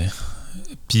communautaire, tu sais.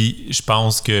 Puis je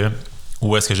pense que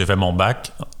où est-ce que j'ai fait mon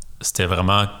bac, c'était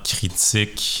vraiment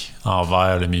critique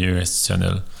envers le milieu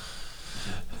institutionnel.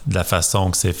 De la façon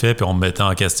que c'est fait, puis on mettait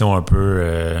en question un peu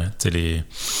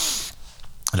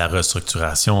la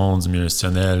restructuration du milieu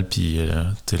institutionnel, puis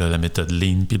la méthode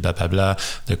Lean, puis blablabla,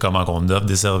 de comment on offre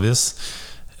des services,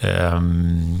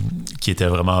 qui était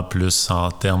vraiment plus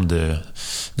en termes de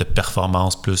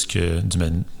performance plus que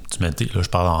d'humanité. Là, je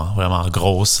parle vraiment en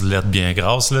grosses lettres bien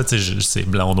grasses. Là, c'est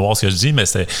blanc ou noir ce que je dis, mais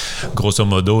c'est grosso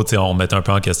modo, on met un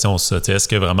peu en question ça. Est-ce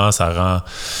que vraiment ça rend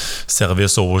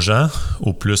service aux gens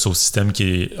ou plus au système qui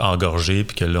est engorgé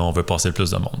puis que là, on veut passer le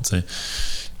plus de monde? T'sais?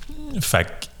 Fait que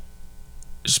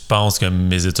je pense que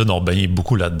mes études ont baigné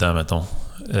beaucoup là-dedans, mettons.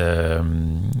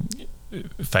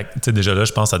 Fait que, déjà là,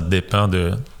 je pense que ça dépend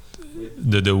de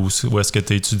où est-ce que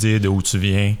tu as étudié, de où tu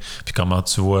viens, puis comment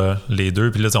tu vois les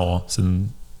deux. Puis là,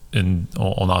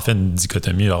 on en fait une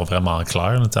dichotomie alors, vraiment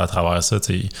claire. Là, à travers ça,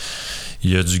 il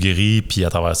y a du gris, puis à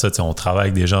travers ça, on travaille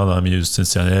avec des gens dans le milieu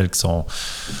institutionnel qui ont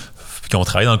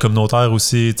travaillé dans le communautaire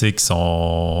aussi, qui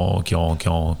ont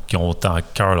autant à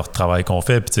cœur leur travail qu'on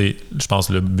fait. Puis je pense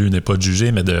que le but n'est pas de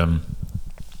juger, mais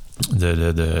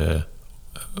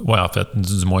en fait,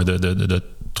 du moins de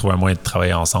trouver un moyen de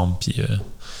travailler ensemble puis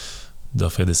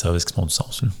d'offrir des services qui font du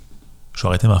sens. Là. Je vais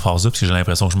arrêter ma phrase là parce que j'ai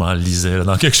l'impression que je m'enlisais là,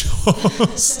 dans quelque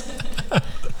chose.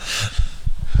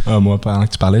 Moi, pendant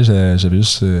que tu parlais, j'avais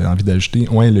juste envie d'ajouter,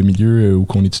 le milieu où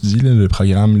qu'on étudie, là, le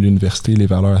programme, l'université, les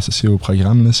valeurs associées au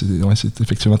programme, là, c'est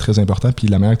effectivement très important. Puis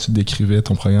la manière que tu décrivais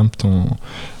ton programme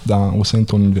au sein de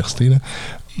ton université, là,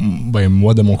 ben,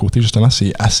 moi, de mon côté, justement,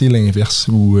 c'est assez l'inverse,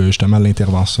 où justement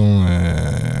l'intervention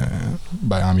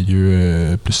en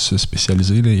milieu plus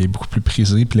spécialisé là, est beaucoup plus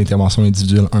prisée, puis l'intervention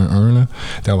individuelle 1-1, là,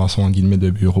 intervention en guillemets de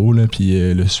bureau, là,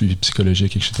 puis le suivi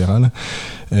psychologique, etc. Là.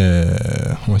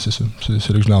 C'est ça. C'est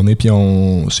là que je l'en ai. Puis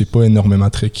c'est pas énormément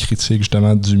très critique,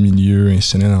 justement, du milieu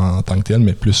institutionnel en tant que tel,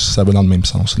 mais plus ça va dans le même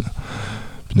sens, là.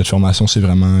 Puis notre formation, c'est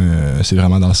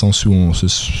vraiment dans le sens où on se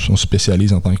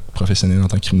spécialise en tant que professionnel, en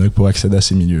tant que criminologue pour accéder à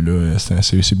ces milieux-là.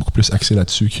 C'est beaucoup plus axé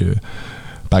là-dessus que,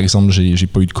 par exemple, j'ai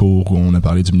pas eu de cours où on a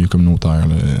parlé du milieu communautaire.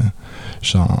 Là.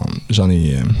 J'en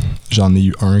ai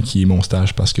eu un qui est mon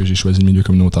stage parce que j'ai choisi le milieu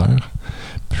communautaire.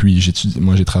 Puis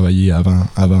j'ai travaillé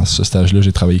avant ce stage-là,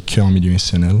 j'ai travaillé qu'en milieu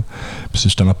institutionnel. Puis c'est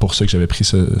justement pour ça que j'avais pris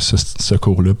ce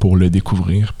cours-là, pour le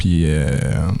découvrir. Puis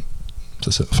c'est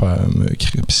ça,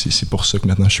 c'est pour ça que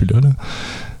maintenant je suis là.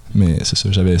 Mais c'est ça,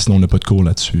 sinon on n'a pas de cours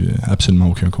là-dessus, absolument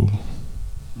aucun cours.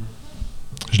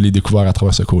 Je l'ai découvert à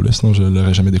travers ce cours-là, sinon je ne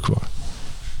l'aurais jamais découvert.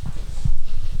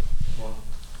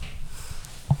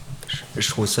 Je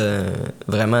trouve ça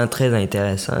vraiment très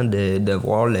intéressant de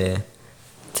voir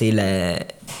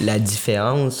la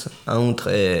différence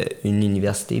entre une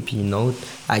université et une autre,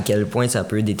 à quel point ça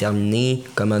peut déterminer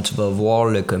comment tu vas voir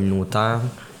le communautaire.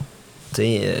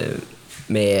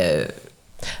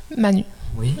 Manu,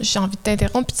 oui? J'ai envie de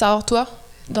t'interrompre puis de savoir, toi,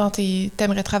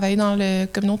 t'aimerais travailler dans le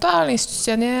communautaire,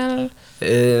 l'institutionnel?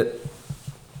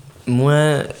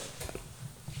 Moi,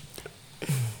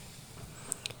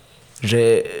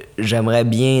 j'aimerais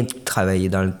bien travailler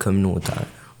dans le communautaire.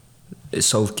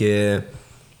 Sauf que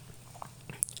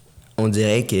on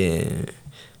dirait que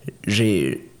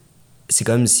c'est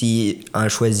comme si, en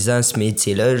choisissant ce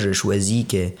métier-là, je choisis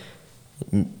que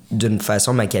d'une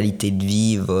façon, ma qualité de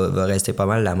vie va rester pas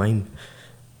mal la même.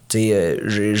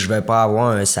 Je vais pas avoir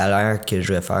un salaire que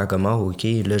je vais faire comme OK,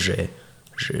 là,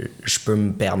 je peux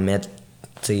me permettre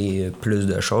plus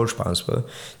de choses, je pense pas.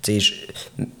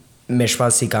 Mais je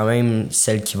pense que c'est quand même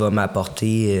celle qui va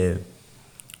m'apporter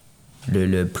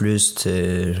le plus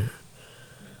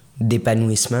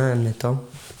d'épanouissement, admettons.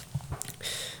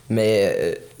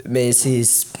 Mais c'est...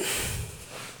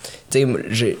 Tu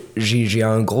sais, j'ai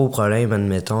un gros problème,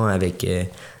 admettons, avec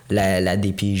la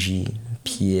DPJ.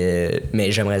 Puis,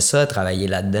 mais j'aimerais ça travailler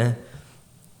là-dedans.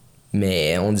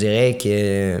 Mais on dirait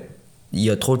que il y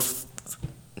a trop de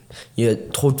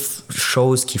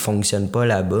choses qui fonctionnent pas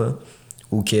là-bas.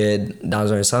 Ou que,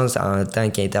 dans un sens, en tant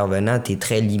qu'intervenant, t'es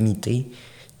très limité.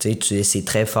 Tu sais, c'est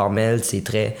très formel, c'est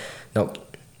très... Donc,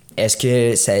 est-ce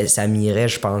que ça m'irait?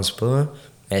 Je pense pas.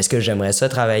 Est-ce que j'aimerais ça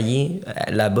travailler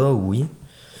là-bas? Oui.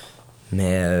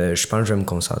 Mais je pense que je vais me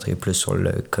concentrer plus sur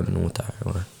le communautaire.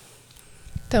 Ouais.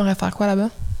 T'aimerais faire quoi là-bas?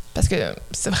 Parce que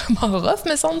c'est vraiment rough,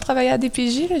 me semble, de travailler à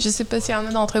DPJ. Là. Je sais pas s'il y en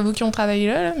a d'entre vous qui ont travaillé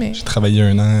là, mais... J'ai travaillé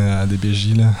 1 an à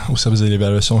DPJ, là, au service de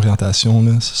l'évaluation orientation.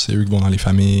 Là. C'est eux qui vont dans les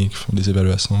familles, qui font des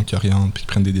évaluations, qui orientent, puis qui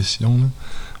prennent des décisions. Là.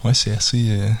 Ouais, c'est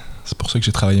assez... c'est pour ça que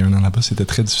j'ai travaillé 1 an là-bas. C'était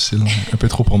très difficile, un peu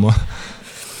trop pour moi.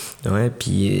 Ouais,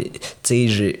 puis, tu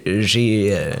sais,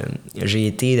 j'ai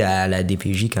été à la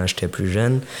DPJ quand j'étais plus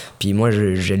jeune, puis moi,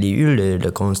 je l'ai eu,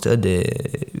 le constat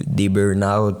des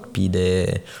burn-out, puis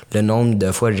le nombre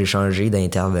de fois que j'ai changé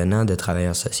d'intervenant, de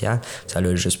travailleur social, ça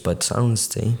n'a juste pas de sens,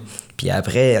 tu sais. Puis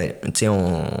après, tu sais,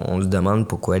 on se demande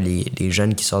pourquoi les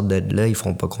jeunes qui sortent de là, ils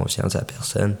font pas confiance à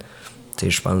personne. Tu sais,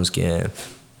 je pense que, tu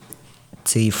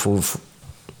sais, il faut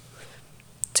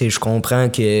tu sais, je comprends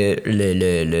que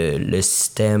le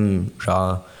système,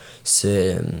 genre,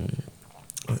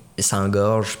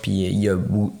 s'engorge, puis il y a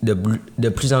de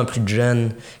plus en plus de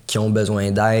jeunes qui ont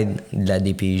besoin d'aide de la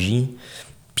DPJ,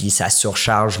 puis ça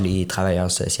surcharge les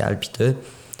travailleurs sociaux, puis tout.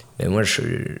 Mais moi,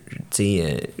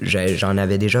 j'en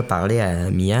avais déjà parlé à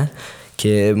Mia,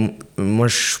 que moi,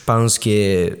 je pense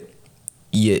que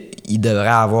il devrait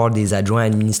avoir des adjoints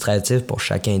administratifs pour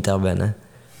chaque intervenant.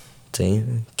 T'sais,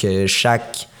 que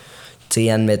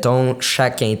admettons,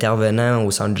 chaque intervenant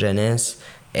au centre jeunesse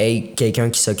ait quelqu'un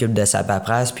qui s'occupe de sa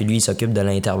paperasse, puis lui, il s'occupe de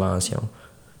l'intervention.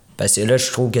 Parce que là,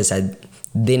 je trouve que ça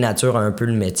dénature un peu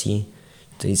le métier.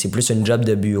 T'sais, c'est plus une job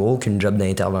de bureau qu'une job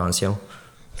d'intervention.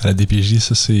 À la DPJ,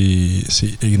 ça, c'est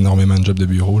énormément de jobs de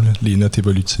bureau. Là. Les notes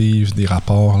évolutives, des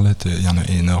rapports, il y en a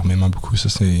énormément, beaucoup. Ça,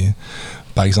 c'est...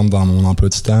 Par exemple, dans mon emploi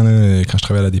du temps, là, quand je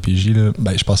travaillais à la DPJ, là,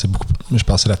 ben, je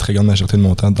passais la très grande majorité de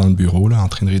mon temps dans le bureau, là, en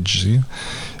train de rédiger.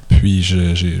 Puis,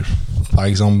 par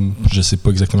exemple, je sais pas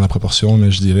exactement la proportion,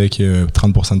 mais je dirais que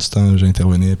 30% du temps,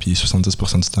 j'intervenais, puis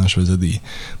 70% du temps, je faisais des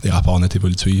rapports notes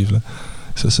évolutives. Là.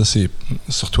 Ça, c'est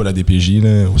surtout à la DPJ.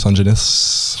 Là, au centre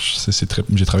jeunesse,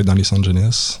 j'ai travaillé dans les centres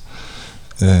jeunesse.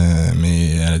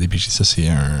 Mais à la DPJ, ça, c'est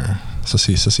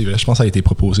vrai. Je pense que ça a été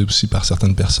proposé aussi par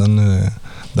certaines personnes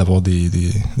d'avoir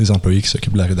des employés qui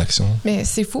s'occupent de la rédaction. Mais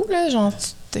c'est fou, là, genre,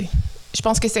 je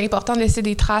pense que c'est important de laisser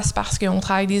des traces parce qu'on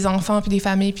travaille des enfants puis des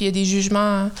familles puis il y a des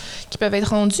jugements qui peuvent être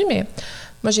rendus, mais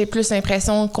moi, j'ai plus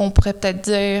l'impression qu'on pourrait peut-être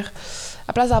dire,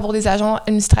 à place d'avoir des agents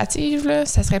administratifs, là,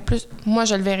 ça serait plus... Moi,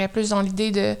 je le verrais plus dans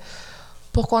l'idée de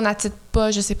pourquoi on n'attitre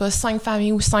pas, je sais pas, 5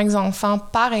 familles ou 5 enfants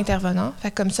par intervenant.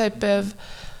 Fait que comme ça,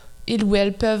 ils ou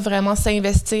elles peuvent vraiment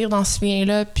s'investir dans ce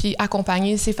lien-là puis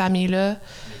accompagner ces familles-là. Mais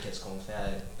qu'est-ce qu'on fait à un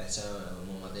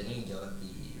moment donné, il y aura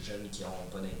des jeunes qui n'auront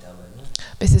pas d'intervenants?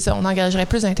 Ben c'est ça, on engagerait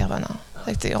plus d'intervenants.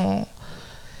 Fait que,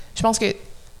 je pense que,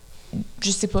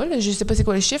 je sais pas c'est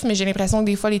quoi le chiffre, mais j'ai l'impression que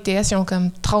des fois, les TS, ils ont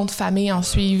comme 30 familles en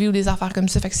suivi ou des affaires comme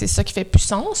ça. Fait que c'est ça qui fait plus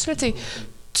sens, là, t'sais.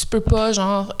 Tu peux pas,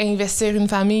 genre, investir une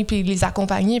famille puis les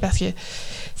accompagner parce que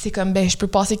c'est comme, ben, je peux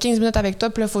passer 15 minutes avec toi,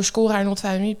 puis là, il faut que je cours à une autre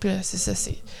famille, puis là, c'est ça,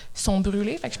 ils sont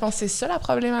brûlés. Fait que je pense que c'est ça la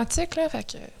problématique, là. Fait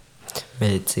que...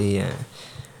 Mais, tu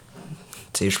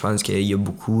sais, je pense qu'il y a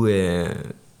beaucoup... il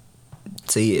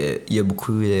y a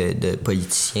beaucoup de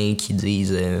politiciens qui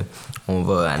disent on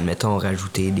va, admettons,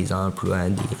 rajouter des emplois,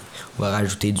 on va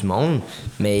rajouter du monde,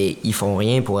 mais ils font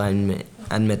rien pour,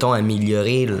 admettons,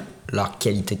 améliorer leur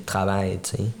qualité de travail,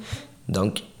 tu sais.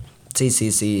 Donc, tu sais,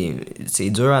 c'est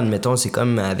dur, admettons, c'est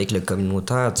comme avec le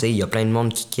communautaire, tu sais, il y a plein de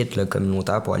monde qui quitte le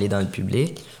communautaire pour aller dans le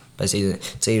public. Parce que, tu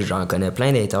sais, j'en connais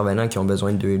plein d'intervenants qui ont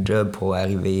besoin de 2 jobs pour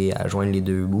arriver à joindre les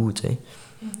 2 bouts, tu sais.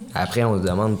 Après, on se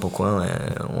demande pourquoi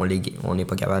on n'est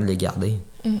pas capable de les garder.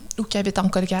 Ou qui habitent en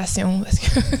colocation, parce que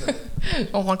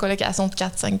on va en colocation de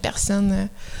 4-5 personnes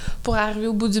pour arriver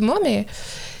au bout du mois, mais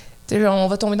on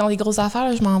va tomber dans des grosses affaires,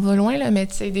 là, je m'en vais loin, là, mais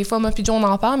des fois, moi puis Joe, on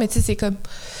en parle, mais c'est comme...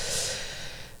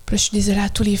 Puis là, je suis désolée à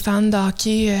tous les fans de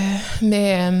hockey,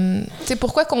 mais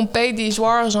pourquoi qu'on paye des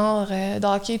joueurs genre de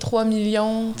hockey 3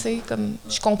 millions, comme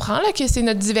je comprends là, que c'est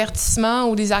notre divertissement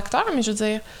ou des acteurs, mais je veux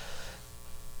dire...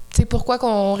 pourquoi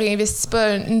qu'on réinvestit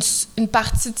pas une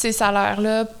partie de ces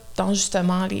salaires-là dans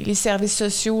justement les services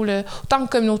sociaux, là, autant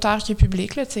communautaires que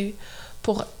publics, là,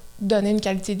 pour donner une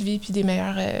qualité de vie puis des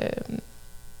meilleurs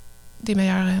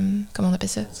comment on appelle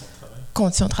ça?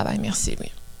 conditions de travail, merci,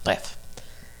 oui. Bref.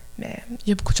 Mais il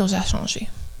y a beaucoup de choses à changer.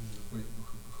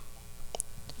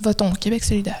 Votons Québec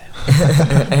solidaire. Je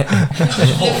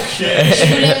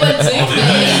voulais pas le dire,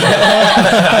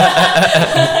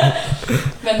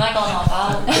 mais maintenant qu'on en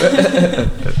parle.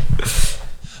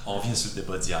 On vient sur le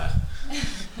débat d'hier.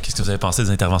 Qu'est-ce que vous avez pensé des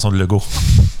interventions de Legault?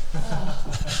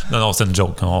 Non, c'est une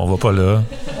joke. On va pas là.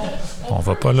 On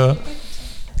va pas là.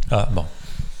 Ah, bon.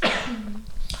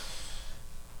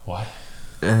 Ouais.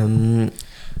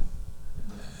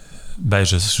 Ben,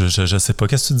 je sais pas.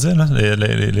 Qu'est-ce que tu disais, là?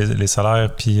 Les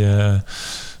salaires, puis...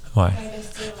 ouais.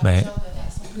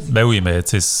 Ben oui, mais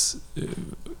tu sais...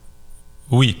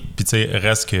 oui, puis tu sais,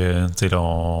 reste que... Tu sais, là,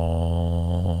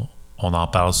 on en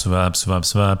parle souvent,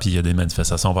 puis il y a des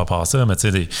manifestations par rapport à ça, mais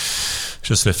tu sais,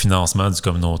 juste le financement du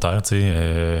communautaire, tu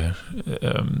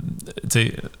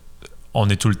sais, on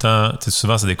est tout le temps, tu sais,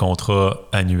 souvent c'est des contrats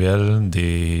annuels,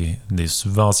 des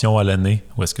subventions à l'année,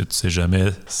 où est-ce que tu sais jamais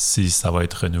si ça va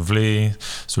être renouvelé,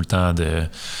 tout le temps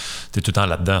t'es tout le temps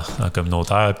là-dedans, en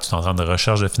communautaire, puis tu es en train de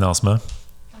recherche de financement,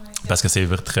 parce que c'est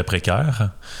très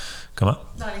précaire. Comment?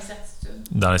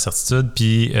 Dans l'incertitude,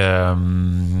 puis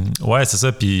ouais, c'est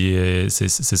ça, puis c'est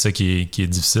ça qui est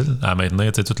difficile à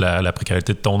maintenir, tu sais, toute la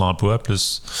précarité de ton emploi,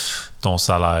 plus ton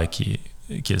salaire qui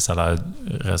est le salaire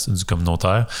reste du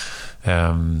communautaire.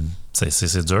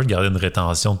 C'est dur de garder une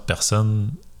rétention de personnes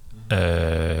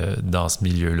dans ce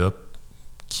milieu-là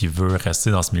qui veut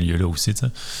rester dans ce milieu-là aussi, tu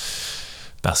sais.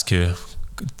 Parce que,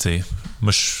 tu sais,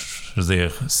 moi, je veux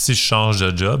dire, si je change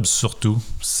de job, surtout,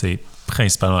 c'est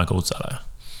principalement à cause du salaire.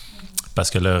 Parce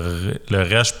que le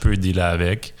reste, je peux dealer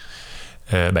avec.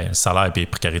 Ben, le salaire et la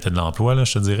précarité de l'emploi, là,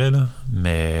 je te dirais, là.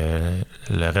 Mais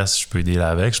le reste, je peux dealer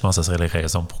avec. Je pense que ce serait les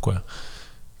raisons pourquoi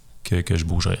que je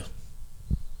bougerais.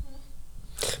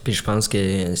 Puis je pense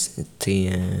que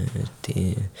t'es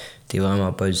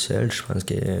vraiment pas le seul. Je pense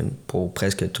que pour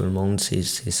presque tout le monde, c'est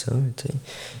ça, tu sais.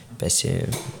 Parce que...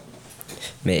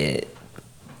 Mais,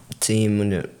 tu sais,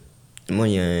 moi,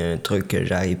 il y a un truc que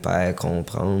j'arrive pas à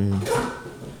comprendre.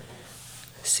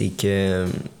 C'est que,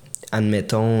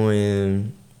 admettons, tu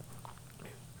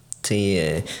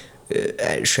sais,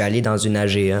 je suis allé dans une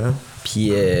AGA,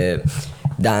 puis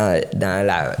dans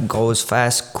la grosse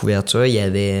face couverture, il y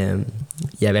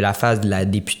avait la face de la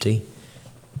députée.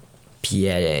 Puis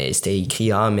c'était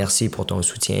écrit « Ah, merci pour ton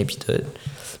soutien », puis tout.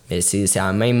 Mais c'est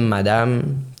la même madame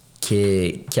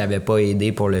qui avait pas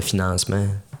aidé pour le financement.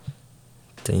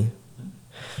 T'sais.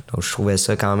 Donc je trouvais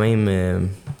ça quand même...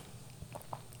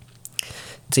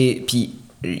 Puis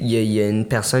il y a une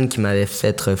personne qui m'avait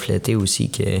fait refléter aussi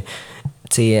que,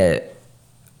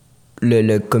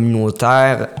 le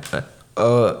communautaire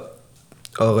a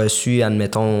reçu,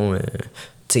 admettons,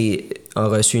 a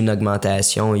reçu une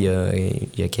augmentation il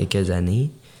y a quelques années.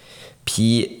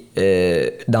 Puis,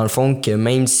 dans le fond, que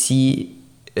même si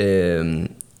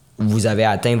vous avez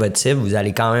atteint votre cible, vous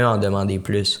allez quand même en demander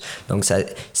plus. Donc,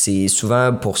 c'est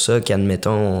souvent pour ça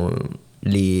qu'admettons,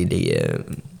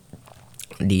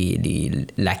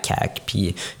 la CAQ,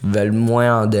 puis veulent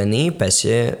moins en donner parce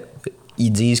que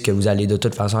ils disent que vous allez de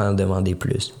toute façon en demander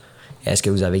plus. Est-ce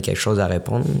que vous avez quelque chose à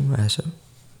répondre à ça?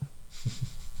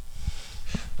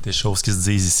 Des choses qui se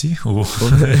disent ici? Ou...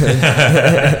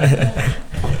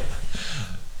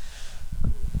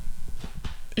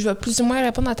 Je vais plus ou moins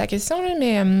répondre à ta question, là,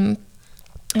 mais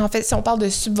en fait, si on parle de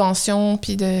subventions,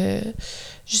 puis de,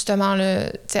 justement,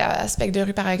 à Aspect de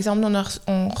rue, par exemple,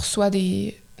 on reçoit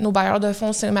nos bailleurs de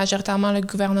fonds, c'est majoritairement le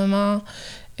gouvernement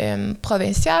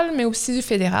provincial, mais aussi du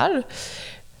fédéral.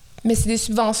 Mais c'est des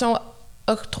subventions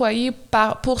octroyées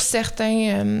pour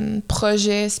certains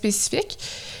projets spécifiques.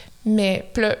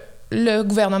 Mais le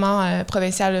gouvernement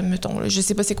provincial, mettons, je ne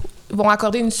sais pas c'est quoi, vont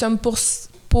accorder une somme pour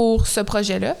ce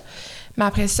projet-là. Mais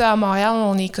après ça, à Montréal,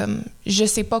 on est comme, je ne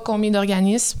sais pas combien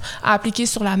d'organismes à appliquer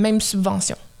sur la même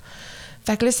subvention.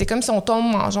 Fait que là, c'est comme si on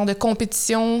tombe en genre de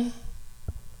compétition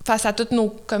face à tous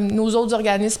nos autres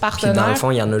organismes partenaires. Puis dans le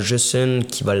fond, il y en a juste une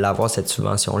qui va l'avoir, cette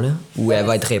subvention-là? Ou elle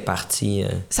va être répartie?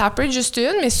 Ça peut être juste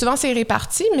une, mais souvent c'est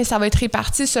réparti, mais ça va être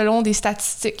réparti selon des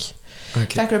statistiques.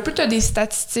 Okay. Fait que plus tu as des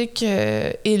statistiques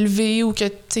élevées ou que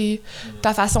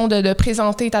ta façon de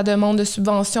présenter ta demande de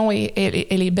subvention elle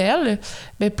est belle,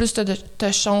 bien, plus tu as de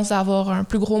chances d'avoir un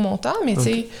plus gros montant. Mais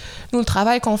nous, le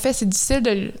travail qu'on fait, c'est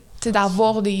difficile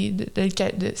d'avoir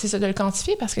c'est ça, de le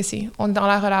quantifier parce que on est dans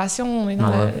la relation, on est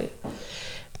dans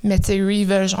mais eux, ils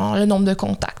veulent genre le nombre de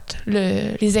contacts,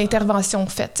 les interventions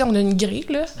faites. On a une grille,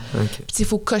 là. Puis il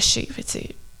faut cocher.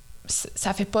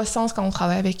 Ça fait pas sens quand on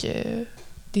travaille avec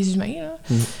des humains,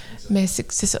 là. Mais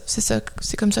c'est ça.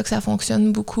 C'est comme ça que ça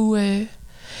fonctionne beaucoup. Oui.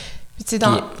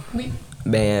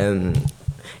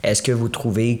 est-ce que vous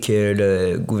trouvez que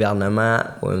le gouvernement,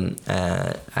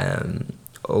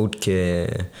 autre que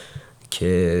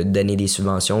donner des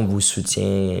subventions, vous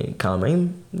soutient quand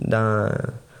même dans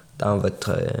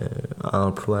votre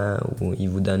emploi, ou il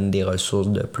vous donne des ressources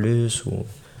de plus? Ou...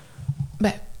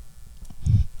 Ben,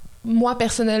 moi,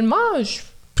 personnellement,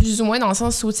 plus ou moins dans le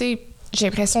sens où, tu sais, j'ai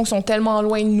l'impression qu'ils sont tellement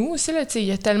loin de nous aussi, là, tu sais, il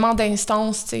y a tellement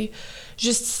d'instances, tu sais.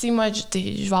 Juste ici, moi, je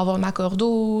vais avoir ma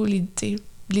cordeau, les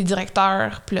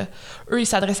directeurs, puis là, eux, ils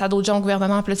s'adressent à d'autres gens au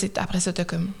gouvernement, puis là, après ça, t'as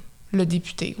comme le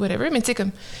député, whatever, mais tu sais,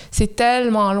 comme, c'est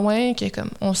tellement loin que,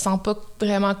 comme, on se sent pas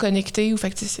vraiment connecté, ou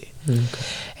fait que, tu sais,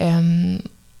 c'est...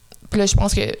 Puis là, je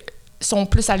pense qu'ils sont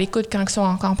plus à l'écoute quand ils sont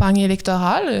en campagne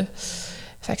électorale.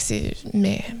 Fait que c'est...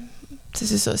 Mais,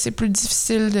 c'est ça, c'est plus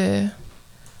difficile de...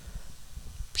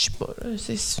 Je sais pas, là,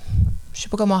 je sais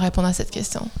pas comment répondre à cette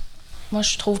question. Moi,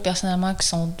 je trouve personnellement qu'ils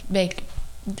sont... Ben,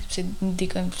 c'est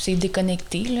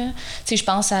déconnecté, là. Tu sais, je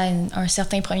pense à un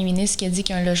certain premier ministre qui a dit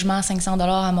qu'un logement à 500 $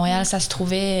 à Montréal, ça se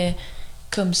trouvait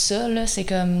comme ça, là. C'est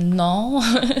comme, non...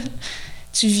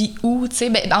 Tu vis où, tu sais?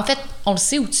 Ben, en fait, on le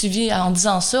sait où tu vis. En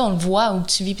disant ça, on le voit où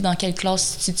tu vis puis dans quelle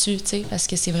classe tu te tu sais, parce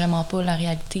que c'est vraiment pas la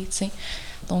réalité, tu sais.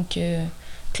 Donc,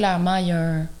 clairement,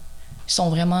 ils sont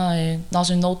vraiment dans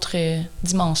une autre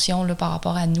dimension là, par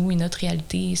rapport à nous et notre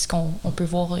réalité, ce qu'on peut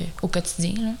voir au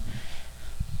quotidien, là.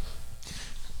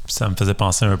 Ça me faisait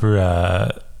penser un peu à...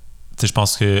 Tu sais, je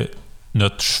pense que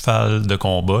notre cheval de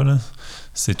combat, là,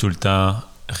 c'est tout le temps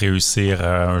réussir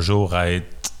un jour à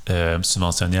être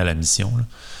subventionné à la mission, là,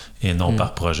 et non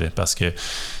par projet, parce que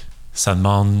ça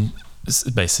demande...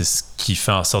 Ben, c'est ce qui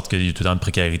fait en sorte qu'il y a tout le temps de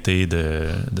précarité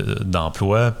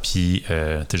d'emploi, puis tu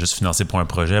es juste financé pour un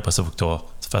projet, après ça, il faut que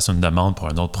tu fasses une demande pour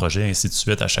un autre projet, ainsi de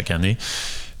suite, à chaque année.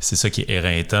 C'est ça qui est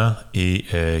éreintant et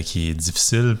qui est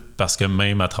difficile, parce que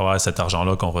même à travers cet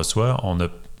argent-là qu'on reçoit, il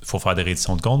faut faire des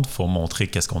redditions de comptes, il faut montrer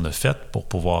qu'est-ce qu'on a fait pour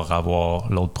pouvoir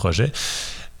avoir l'autre projet.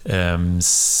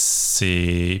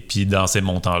 Puis dans ces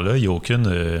montants-là, il n'y a aucun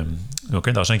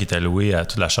argent qui est alloué à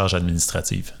toute la charge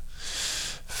administrative.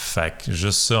 Fait que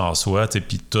juste ça en soi,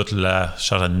 puis toute la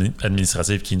charge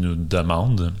administrative qu'ils nous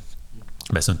demandent,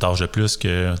 ben c'est une tâche de plus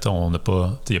que on n'a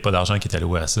pas, il n'y a pas d'argent qui est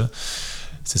alloué à ça.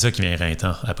 C'est ça qui vient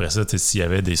éreintant. Après ça, s'il y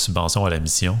avait des subventions à la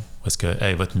mission, parce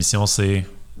que votre mission c'est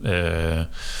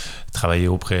travailler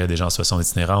auprès des gens en situation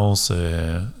d'itinérance,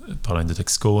 problème de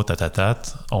toxico,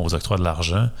 on vous octroie de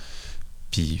l'argent,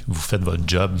 puis vous faites votre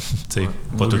job,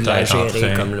 pas tout le temps être en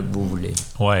train... comme vous voulez.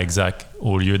 Ouais, exact.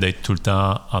 Au lieu d'être tout le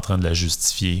temps en train de la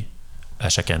justifier à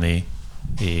chaque année.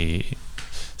 Et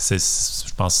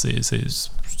je pense que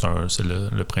c'est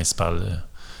le principal...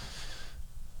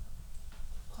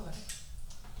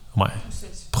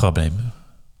 problème.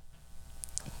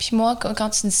 Puis moi,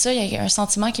 quand tu dis ça, il y a un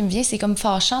sentiment qui me vient, c'est comme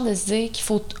fâchant de se dire qu'il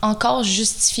faut encore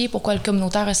justifier pourquoi le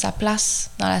communautaire a sa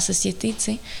place dans la société, tu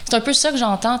sais. C'est un peu ça que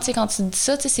j'entends, tu sais, quand tu dis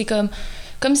ça, tu sais, c'est comme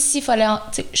s'il fallait...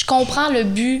 Je comprends le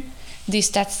but des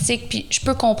statistiques, puis je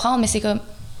peux comprendre, mais c'est comme...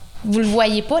 Vous le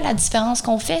voyez pas, la différence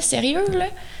qu'on fait? Sérieux, là?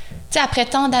 Tu sais, après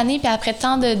tant d'années, puis après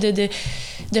tant de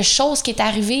choses qui est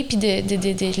arrivées, puis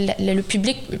le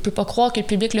public ne peut pas croire que le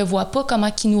public le voit pas,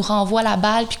 comment qu'il nous renvoie la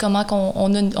balle, puis comment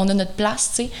on a notre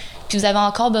place, tu sais. Puis vous avez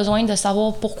encore besoin de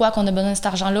savoir pourquoi qu'on a besoin de cet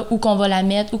argent-là, où qu'on va la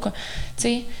mettre, tu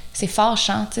sais, c'est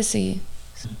fâchant, tu sais,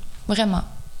 c'est vraiment.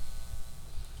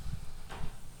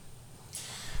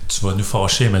 Tu vas nous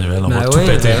fâcher, Emmanuel, on va tout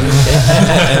péter.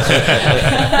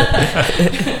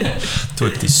 Toi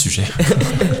et tes sujets.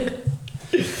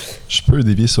 Je peux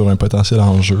dévier sur un potentiel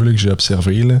enjeu là, que j'ai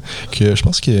observé, là, que je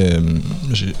pense que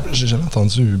j'ai jamais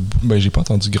entendu, j'ai pas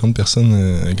entendu grande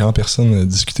personne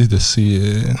discuter de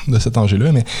cet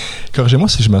enjeu-là, mais corrigez-moi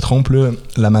si je me trompe, là,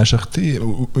 la majorité,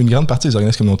 ou une grande partie des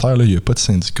organismes communautaires, il n'y a pas de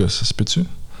syndicats, ça se peut-tu?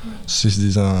 C'est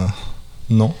des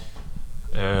non?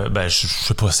 Je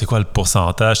sais pas, c'est quoi le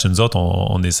pourcentage? Nous autres,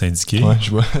 on est syndiqués. Ouais,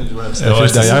 je vois la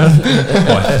fiche derrière.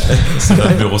 Ouais, c'est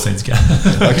notre bureau syndical.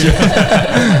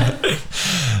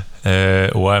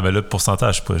 Ouais, mais là, le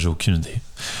pourcentage, j'ai aucune idée.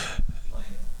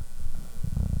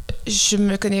 Je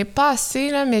me connais pas assez,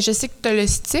 là, mais je sais que tu as le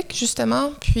STIC, justement,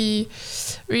 puis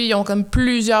eux, ils ont comme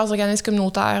plusieurs organismes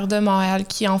communautaires de Montréal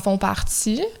qui en font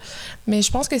partie. Mais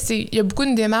je pense que il y a beaucoup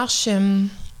de démarches,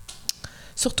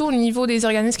 surtout au niveau des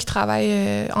organismes qui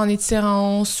travaillent en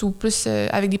itinérance ou plus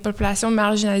avec des populations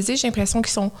marginalisées. J'ai l'impression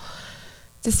qu'ils sont...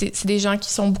 C'est des gens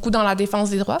qui sont beaucoup dans la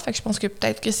défense des droits, fait que je pense que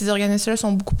peut-être que ces organismes-là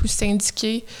sont beaucoup plus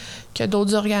syndiqués que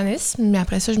d'autres organismes, mais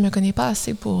après ça, je me connais pas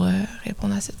assez pour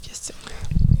répondre à cette question.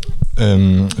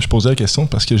 Je posais la question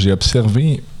parce que j'ai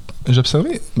observé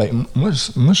J'observais, moi,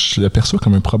 je le perçois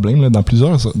comme un problème. Là, dans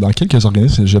quelques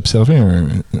organismes, j'observais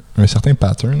un certain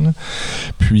pattern. Là.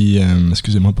 Puis,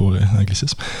 excusez-moi pour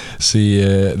l'anglicisme.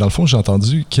 C'est, dans le fond, j'ai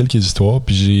entendu quelques histoires,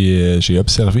 puis j'ai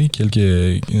observé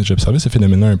ce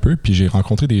phénomène-là un peu, puis j'ai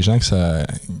rencontré des gens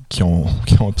qui ont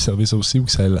observé ça aussi ou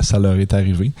que ça leur est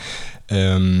arrivé.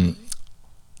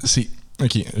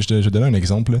 OK, je vais donner un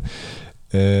exemple.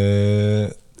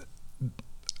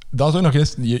 Dans un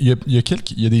organisme, il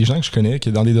y a des gens que je connais qui,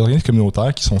 dans des organismes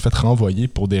communautaires, qui sont fait renvoyer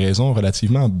pour des raisons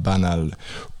relativement banales.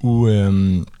 Ou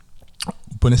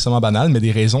pas nécessairement banales, mais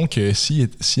des raisons que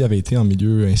s'ils avaient été en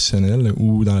milieu institutionnel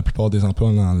ou dans la plupart des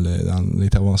emplois dans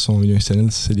l'intervention en milieu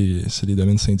institutionnel, c'est des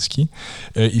domaines syndiqués,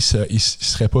 ils ne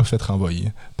seraient pas fait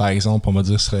renvoyer. Par exemple, on va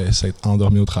dire serait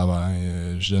endormi au travail.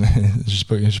 Je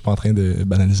ne suis pas en train de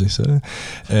banaliser ça.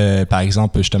 Par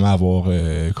exemple, justement, avoir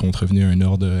contrevenu un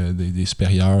ordre des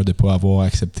supérieurs, de ne pas avoir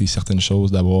accepté certaines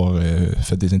choses, d'avoir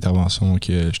fait des interventions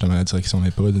que justement la direction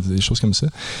n'avait pas, des choses comme ça.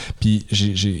 Puis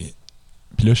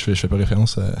Puis là, je fais pas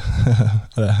référence à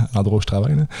l'endroit où je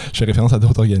travaille. Là. Je fais référence à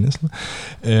d'autres organismes.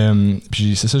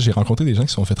 Puis c'est ça, j'ai rencontré des gens qui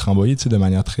se sont fait renvoyer de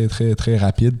manière très, très, très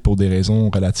rapide pour des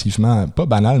raisons relativement, pas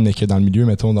banales, mais que dans le milieu,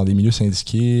 mettons, dans des milieux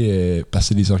syndiqués, parce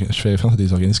que je fais référence à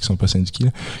des organismes qui sont pas syndiqués,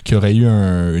 là, qui auraient eu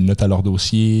une note à leur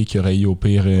dossier, qui auraient eu au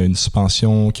pire une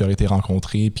suspension, qui aurait été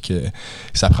rencontrée, puis que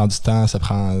ça prend du temps, ça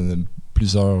prend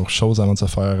plusieurs choses avant de se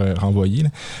faire renvoyer. Là.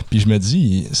 Puis je me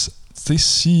dis, tu sais,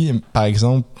 si, par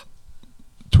exemple,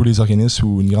 tous les organismes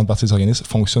ou une grande partie des organismes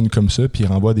fonctionnent comme ça, puis ils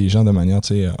renvoient des gens de manière,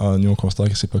 tu sais, nous on considère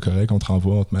que c'est pas correct, on te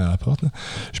renvoie, on te met à la porte. Là.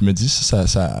 Je me dis, ça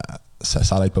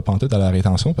l'aide pas pantoute à la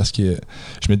rétention, parce que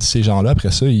je me dis, ces gens-là,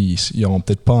 après ça, ils auront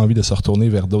peut-être pas envie de se retourner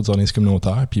vers d'autres organismes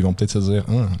communautaires, puis ils vont peut-être se dire,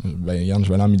 regarde, je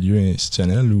vais aller en milieu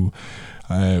institutionnel, ou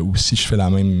si je fais la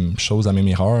même chose, la même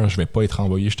erreur, je vais pas être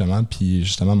renvoyé justement, puis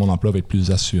justement mon emploi va être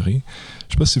plus assuré.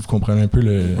 Je sais pas si vous comprenez un peu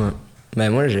le... Ouais. Ben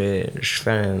moi,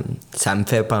 ça me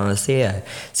fait penser à...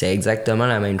 C'est exactement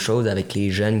la même chose avec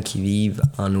les jeunes qui vivent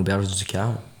en auberge du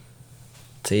cœur.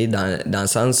 Tu sais, dans le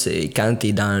sens, quand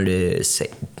t'es dans le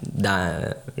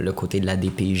côté de la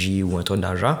DPJ ou un truc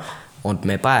dans le genre, on te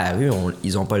met pas à la rue,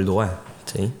 ils ont pas le droit,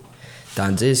 tu sais.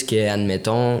 Tandis que,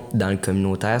 admettons, dans le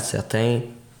communautaire, certains,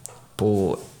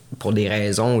 pour des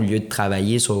raisons, au lieu de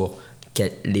travailler sur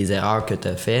les erreurs que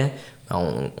t'as fait,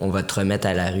 on va te remettre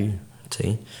à la rue, tu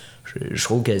sais. Je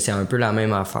trouve que c'est un peu la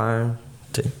même affaire,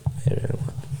 tu sais. Ouais.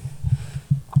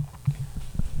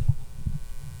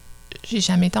 J'ai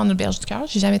jamais été en auberge du cœur.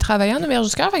 J'ai jamais travaillé en auberge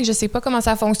du cœur, fait que je sais pas comment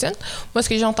ça fonctionne. Moi, ce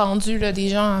que j'ai entendu là, des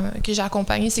gens que j'ai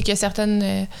accompagnés, c'est qu'il y a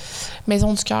certaines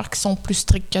maisons du cœur qui sont plus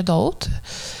strictes que d'autres.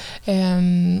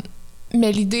 Mais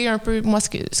l'idée un peu, moi, ce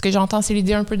que j'entends, c'est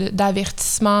l'idée un peu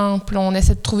d'avertissement. Puis on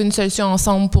essaie de trouver une solution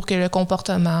ensemble pour que le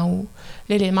comportement ou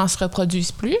l'élément se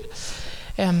reproduise plus.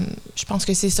 Je pense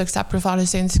que c'est ça que ça peut faire le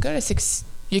syndicat, là, c'est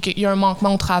qu'il y a un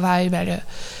manquement au travail, ben là,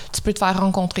 tu peux te faire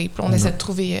rencontrer. Puis on essaie de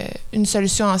trouver une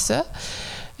solution à ça.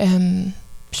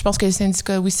 Je pense que le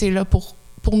syndicat, oui, c'est là pour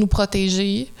nous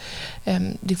protéger.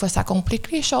 Des fois, ça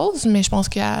complique les choses, mais je pense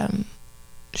que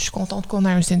je suis contente qu'on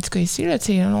ait un syndicat ici. Là,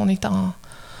 on est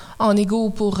en égo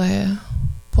pour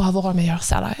avoir un meilleur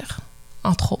salaire,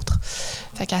 entre autres.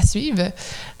 Fait qu'à suivre.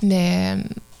 Mais...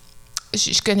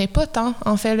 Je connais pas tant,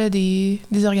 en fait, là, des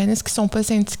organismes qui sont pas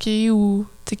syndiqués ou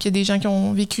qu'il y a des gens qui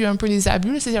ont vécu un peu des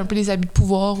abus. Là, c'est un peu des abus de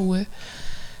pouvoir ou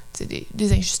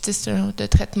des injustices de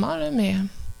traitement. Là, mais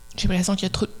j'ai l'impression qu'il y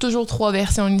a toujours trois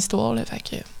versions d'une histoire. Là, fait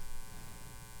que,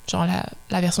 genre,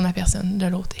 la version de la personne de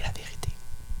l'autre est la vérité.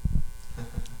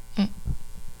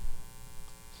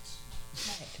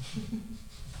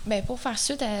 Ben, pour faire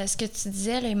suite à ce que tu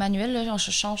disais, là, Emmanuel, là,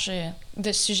 je change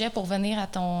de sujet pour venir à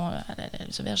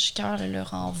les auberges du cœur, le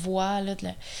renvoi. Tu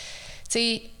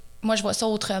sais, moi, je vois ça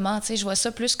autrement. Tu sais, je vois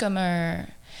ça plus comme un...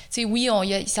 Tu sais, oui,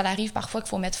 ça arrive parfois qu'il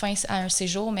faut mettre fin à un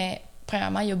séjour, mais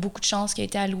premièrement, il y a beaucoup de chances qui a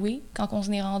été allouée quand on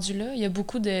s'en est rendu là. Il y a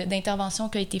beaucoup d'interventions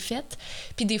qui ont été faites.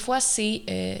 Puis des fois, c'est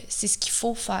ce qu'il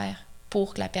faut faire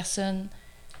pour que la personne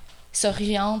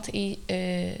s'oriente et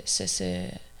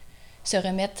se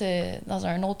remettre dans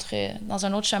un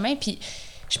autre chemin. Puis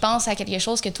je pense à quelque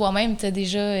chose que toi-même tu as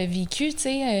déjà vécu, tu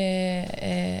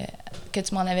sais, que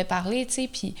tu m'en avais parlé, tu sais,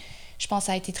 puis je pense que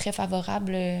ça a été très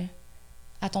favorable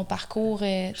à ton parcours.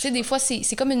 Tu sais, des fois,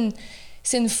 c'est comme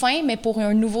une fin, mais pour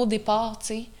un nouveau départ, tu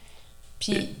sais.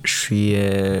 Puis...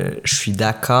 Je suis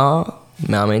d'accord,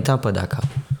 mais en même temps pas d'accord.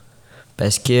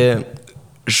 Parce que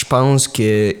je pense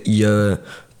qu'il y a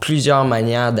plusieurs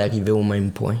manières d'arriver au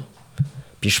même point.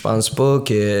 Puis je pense pas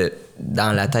que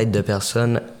dans la tête de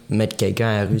personne, mettre quelqu'un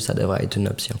à la rue, ça devrait être une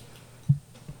option.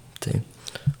 T'sais.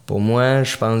 Pour moi,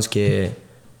 je pense que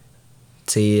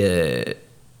je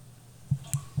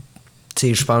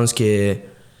pense que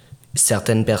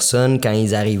certaines personnes, quand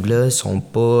ils arrivent là, sont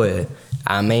pas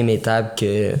à la même étape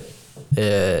que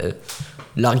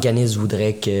l'organisme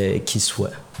voudrait qu'ils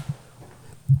soient.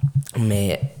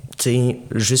 Mais,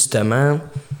 justement,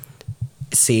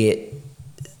 c'est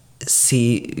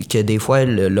que des fois,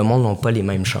 le monde n'a pas les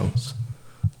mêmes chances.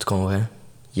 Tu comprends?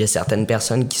 Il y a certaines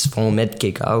personnes qui se font mettre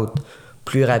kick-out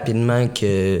plus rapidement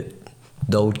que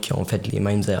d'autres qui ont fait les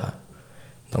mêmes erreurs.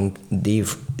 Donc,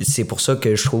 c'est pour ça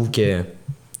que je trouve que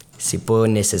c'est pas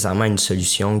nécessairement une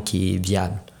solution qui est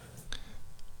viable.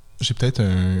 J'ai peut-être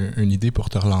une idée pour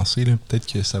te relancer. Là.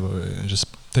 Peut-être que ça va.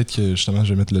 Peut-être que justement,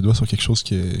 je vais mettre le doigt sur quelque chose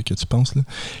que tu penses. Là.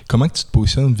 Comment que tu te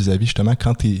positionnes vis-à-vis justement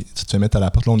quand tu te fais mettre à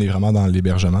la porte? Là, on est vraiment dans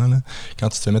l'hébergement. Là. Quand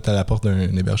tu te fais mettre à la porte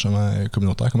d'un hébergement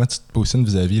communautaire, comment tu te positionnes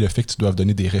vis-à-vis le fait que tu doives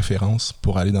donner des références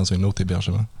pour aller dans un autre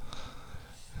hébergement?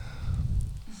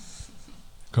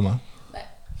 Comment?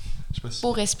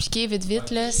 Pour expliquer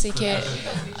vite, là, c'est que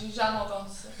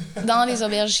dans les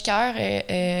aubergiqueurs,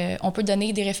 on peut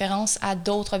donner des références à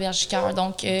d'autres aubergiqueurs.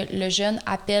 Donc, le jeune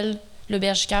appelle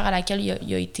l'aubergiqueur à laquelle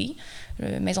il a été,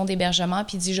 maison d'hébergement,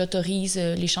 puis il dit « j'autorise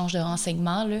l'échange de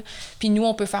renseignements ». Puis nous,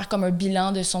 on peut faire comme un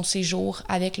bilan de son séjour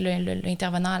avec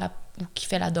l'intervenant qui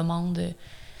fait la demande,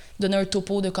 donner un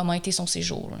topo de comment a été son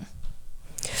séjour. Là.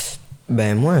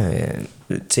 Ben moi,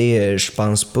 je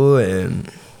pense pas...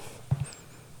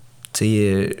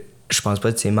 je pense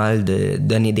pas que c'est mal de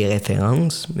donner des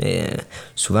références, mais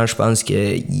souvent, je pense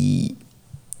que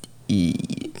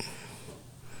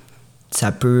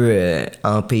ça peut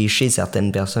empêcher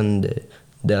certaines personnes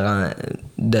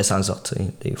de s'en sortir,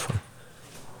 des fois.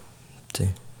 T'sais.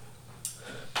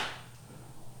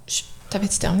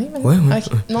 T'avais-tu terminé, Manu? Oui.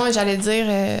 Okay. Non, mais j'allais dire...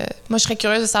 moi, je serais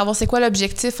curieuse de savoir c'est quoi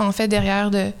l'objectif, en fait,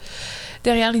 derrière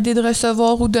l'idée de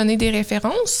recevoir ou donner des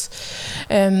références.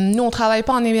 Nous, on ne travaille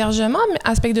pas en hébergement, mais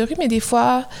aspect de rue, mais des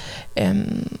fois,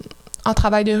 en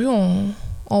travail de rue,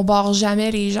 on barre jamais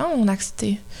les gens.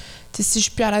 Si je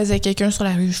suis plus à l'aise avec quelqu'un sur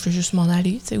la rue, je fais juste m'en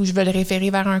aller, ou je vais le référer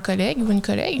vers un collègue ou une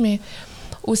collègue, mais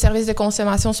au service de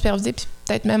consommation supervisée, puis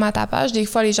peut-être même à tapage, des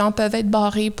fois, les gens peuvent être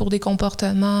barrés pour des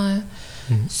comportements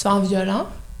souvent violents.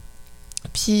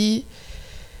 Puis...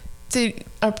 T'sais,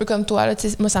 un peu comme toi, là,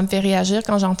 moi, ça me fait réagir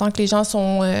quand j'entends que les gens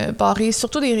sont barrés,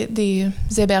 surtout des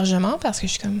hébergements, parce que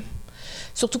je suis comme...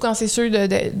 Surtout quand c'est ceux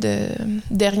de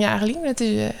dernière ligne, là,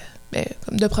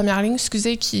 comme de première ligne,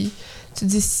 excusez, qui... Tu te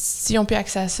dis, s'ils n'ont plus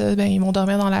accès à ça, ben ils vont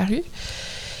dormir dans la rue.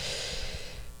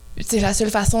 C'est la seule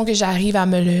façon que j'arrive à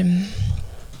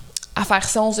faire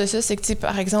sens de ça, c'est que,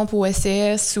 par exemple, au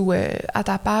SCS ou à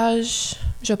tapage,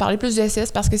 je vais parler plus du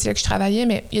SCS parce que c'est là que je travaillais,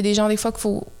 mais il y a des gens, des fois, qu'il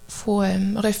faut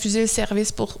refuser le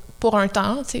service pour un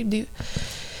temps,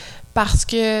 parce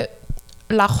que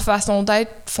leur façon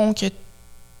d'être font que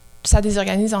ça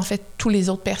désorganise, en fait, toutes les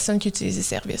autres personnes qui utilisent les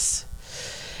services.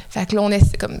 Fait que là,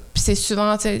 c'est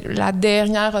souvent, la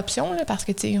dernière option, là, parce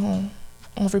que,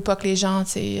 on veut pas que les gens,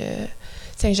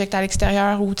 s'injectent à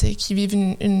l'extérieur ou, qu'ils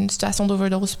vivent une situation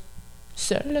d'overdose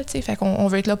seuls, là, fait qu'on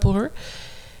veut être là pour eux.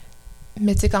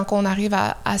 Mais quand on arrive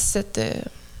à cette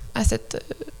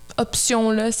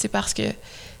option-là, c'est parce que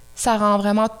ça rend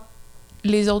vraiment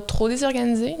les autres trop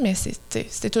désorganisés, mais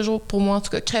c'était toujours, pour moi, en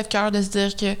tout cas, crève-cœur de se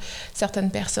dire que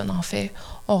certaines personnes, en fait,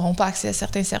 n'auront pas accès à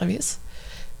certains services.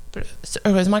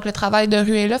 Heureusement que le travail de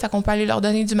rue est là, fait qu'on peut aller leur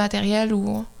donner du matériel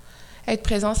ou être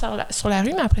présent sur la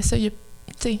rue, mais après ça, il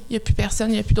n'y a plus personne,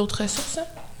 il n'y a plus d'autres ressources. Hein?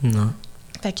 Non.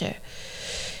 Fait que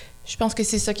je pense que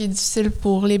c'est ça qui est difficile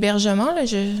pour l'hébergement. Là.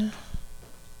 Je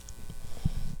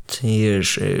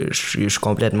suis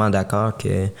complètement d'accord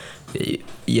que il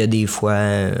y a des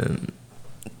fois,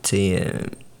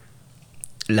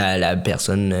 la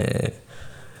personne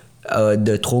a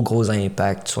de trop gros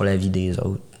impacts sur la vie des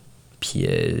autres. Puis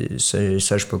ça,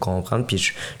 je peux comprendre.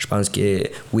 Puis je pense que,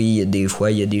 oui, des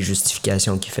fois, il y a des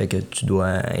justifications qui font que tu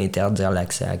dois interdire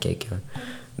l'accès à quelqu'un.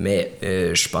 Mais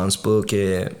je pense pas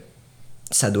que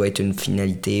ça doit être une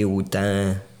finalité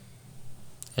autant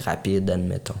rapide,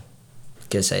 admettons.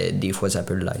 Que des fois, ça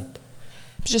peut l'être.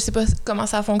 Je sais pas comment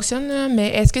ça fonctionne, là, mais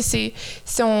est-ce que si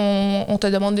on te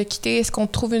demande de quitter, est-ce qu'on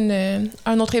te trouve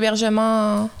un autre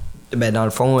hébergement? Ben dans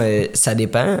le fond, ça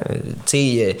dépend.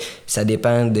 Ça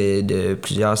dépend de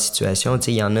plusieurs situations.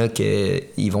 Il y en a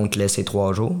qui vont te laisser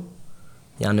 3 jours.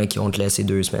 Il y en a qui vont te laisser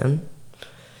 2 semaines.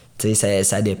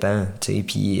 Ça dépend.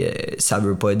 Puis ça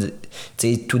veut pas dire...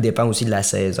 Tout dépend aussi de la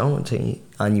saison.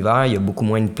 En hiver, il y a beaucoup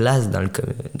moins de place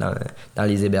dans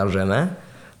les hébergements.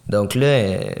 Donc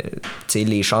là,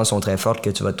 les chances sont très fortes que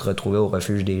tu vas te retrouver au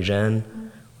refuge des jeunes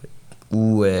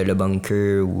ou le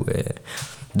bunker.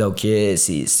 Donc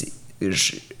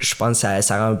je pense que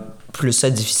ça rend plus ça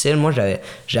difficile. Moi,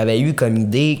 j'avais eu comme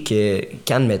idée que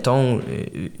quand, mettons,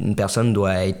 une personne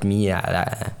doit être mise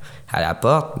à la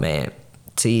porte, mais,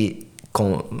 tu sais,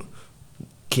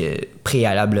 que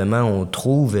préalablement, on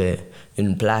trouve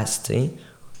une place, tu sais.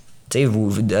 Tu sais,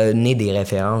 vous donnez des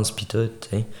références pis tout, tu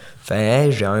sais. Fait,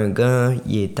 hey, j'ai un gars,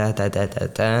 il est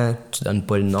tu donnes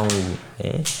pas le nom. Hein?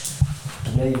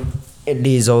 Puis là,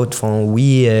 les autres font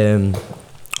oui,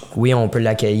 on peut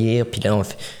l'accueillir, puis là,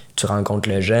 tu rencontres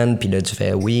le jeune, puis là, tu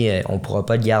fais oui, on pourra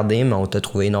pas le garder, mais on t'a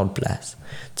trouvé une autre place.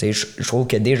 Tu sais, je trouve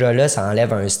que déjà là, ça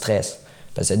enlève un stress.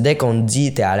 Parce que dès qu'on te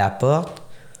dit t'es à la porte,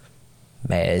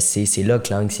 ben, c'est là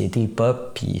que l'anxiété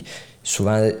pop, puis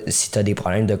souvent, si t'as des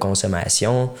problèmes de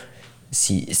consommation,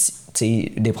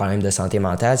 des problèmes de santé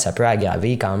mentale, ça peut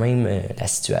aggraver quand même la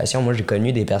situation. Moi, j'ai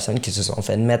connu des personnes qui se sont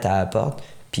fait mettre à la porte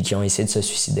puis qui ont essayé de se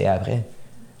suicider après.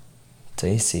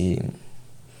 Tu sais,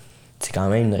 c'est quand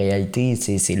même une réalité.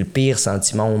 C'est le pire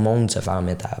sentiment au monde de se faire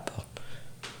mettre à la porte.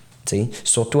 Tu sais,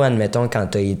 surtout, admettons, quand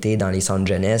t'as été dans les centres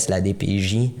jeunesse, la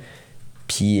DPJ,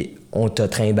 puis on t'a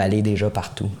trimballé déjà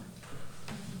partout.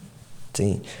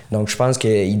 T'sais. Donc, je pense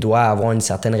qu'il doit avoir une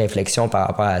certaine réflexion par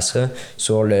rapport à ça,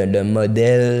 sur le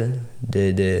modèle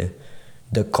de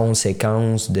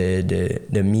conséquences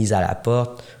de mise à la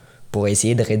porte pour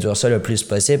essayer de réduire ça le plus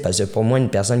possible. Parce que pour moi, une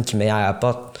personne qui met à la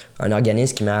porte, un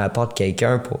organisme qui met à la porte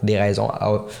quelqu'un pour des raisons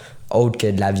autres que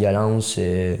de la violence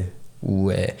ou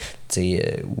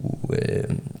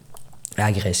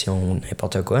agression,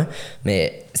 n'importe quoi,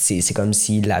 mais c'est comme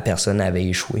si la personne avait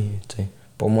échoué. T'sais.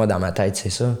 Pour moi, dans ma tête, c'est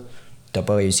ça. T'as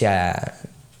pas réussi à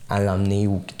l'emmener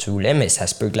où tu voulais, mais ça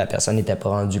se peut que la personne n'était pas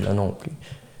rendue là non plus.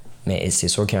 Mais c'est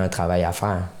sûr qu'il y a un travail à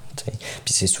faire. T'sais.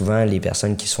 Puis c'est souvent les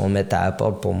personnes qui se font mettre à la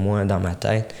porte, pour moi, dans ma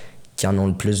tête, qui en ont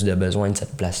le plus de besoin de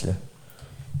cette place-là.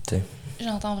 T'sais.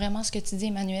 J'entends vraiment ce que tu dis,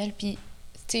 Emmanuel, puis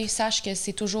sache que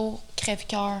c'est toujours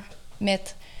crève-cœur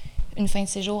mettre une fin de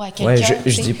séjour à quelqu'un. Ouais,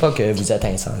 je dis pas que vous êtes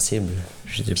insensible.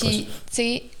 Je dis pas ça. Puis, tu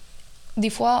sais, des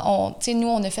fois, nous,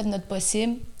 on a fait notre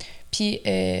possible, puis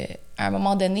à un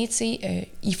moment donné, tu sais,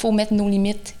 il faut mettre nos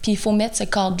limites, puis il faut mettre ce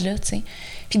cadre-là, tu sais.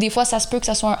 Puis des fois, ça se peut que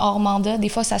ça soit un hors-mandat, des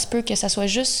fois, ça se peut que ça soit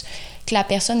juste que la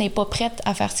personne n'est pas prête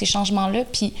à faire ces changements-là,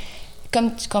 puis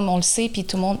comme on le sait, puis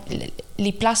tout le monde,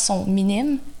 les places sont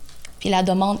minimes, puis la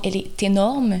demande, elle est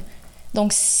énorme.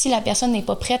 Donc, si la personne n'est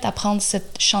pas prête à prendre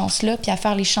cette chance-là, puis à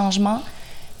faire les changements,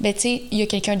 ben tu sais, il y a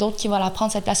quelqu'un d'autre qui va la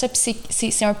prendre, cette place-là, puis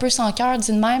c'est un peu sans cœur,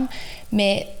 dit de même,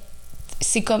 mais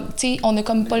c'est comme, tu sais, on a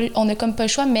comme pas le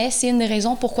choix, mais c'est une des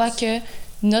raisons pourquoi que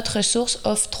notre ressource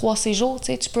offre 3 séjours, tu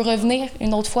sais. Tu peux revenir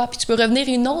une autre fois, puis tu peux revenir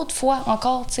une autre fois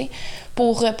encore, tu sais,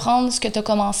 pour reprendre ce que tu as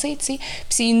commencé, tu sais. Puis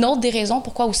c'est une autre des raisons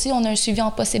pourquoi aussi on a un suivi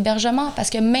en post-hébergement, parce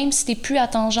que même si tu n'es plus à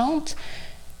Tangente,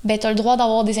 ben tu as le droit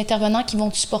d'avoir des intervenants qui vont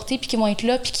te supporter, puis qui vont être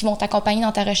là, puis qui vont t'accompagner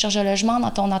dans ta recherche de logement,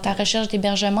 dans ta recherche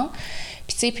d'hébergement.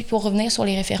 Puis tu sais, puis pour revenir sur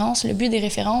les références, le but des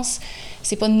références,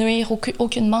 c'est pas de nuire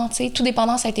aucunement, tu sais. Tout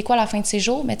dépendant, ça a été quoi la fin de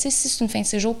séjour, mais tu sais, si c'est une fin de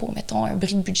séjour pour, mettons, un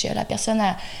bris de budget, la personne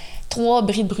a 3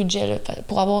 bris de budget, là,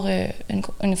 pour avoir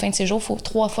une fin de séjour, il faut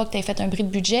 3 fois que tu aies fait un bris de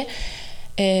budget.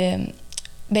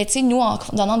 Ben, tu sais, nous, en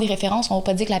donnant des références, on va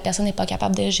pas dire que la personne n'est pas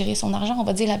capable de gérer son argent. On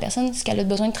va dire que la personne, ce qu'elle a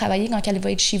besoin de travailler quand elle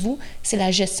va être chez vous, c'est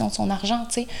la gestion de son argent,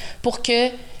 tu sais, pour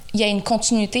qu'il y ait une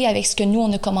continuité avec ce que nous,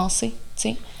 on a commencé, tu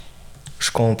sais.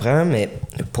 Je comprends, mais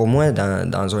pour moi,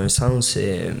 dans un sens, tu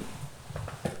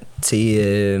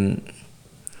sais,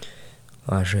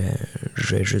 je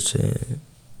vais juste...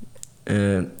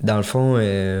 dans le fond...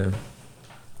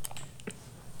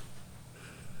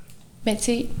 Ben,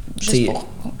 tu sais,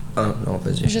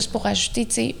 juste pour ajouter,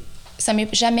 tu sais, ça m'est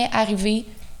jamais arrivé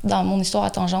dans mon histoire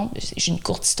à Tangente, j'ai une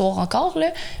courte histoire encore,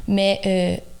 là,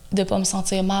 mais de pas me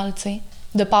sentir mal, tu sais,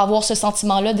 de pas avoir ce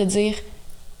sentiment-là de dire,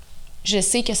 je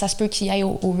sais que ça se peut qu'il aille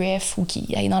au ref ou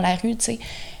qu'il aille dans la rue, tu sais,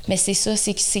 mais c'est ça,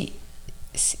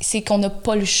 c'est qu'on n'a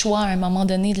pas le choix à un moment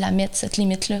donné de la mettre, cette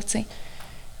limite-là, tu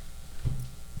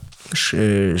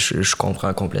sais. Je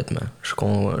comprends complètement. Je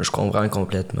comprends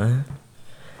complètement.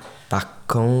 Par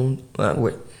contre...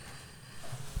 oui.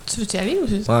 Tu veux y aller ou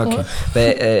juste... OK. Ouais.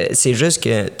 Ben, c'est juste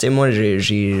que, tu sais, moi,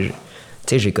 j'ai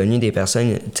connu des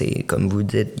personnes, tu sais, comme vous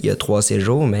dites, il y a 3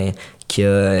 séjours, mais qui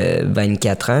a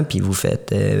 24 ans, puis vous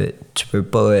faites... tu peux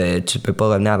pas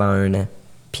revenir avant 1 an.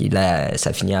 Puis là,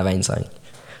 ça finit à 25.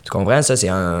 Tu comprends? Ça, c'est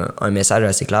un message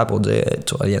assez clair pour dire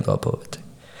tu reviendras pas. T'sais.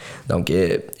 Donc,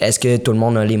 est-ce que tout le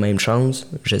monde a les mêmes chances?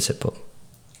 Je sais pas.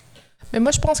 Mais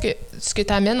moi, je pense que ce que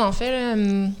tu amènes, en fait,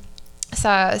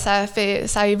 là,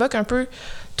 ça évoque un peu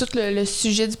tout le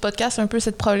sujet du podcast, un peu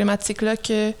cette problématique-là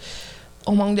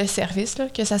qu'on manque de services, là,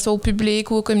 que ça soit au public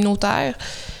ou au communautaire.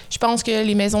 Je pense que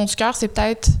les Maisons du Cœur, c'est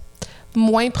peut-être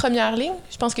moins première ligne.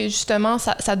 Je pense que justement,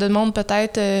 ça demande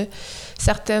peut-être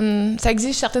ça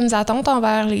exige certaines attentes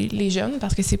envers les jeunes,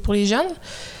 parce que c'est pour les jeunes.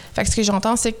 Fait que ce que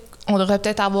j'entends, c'est qu'on devrait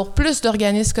peut-être avoir plus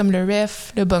d'organismes comme le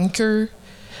REF, le Bunker,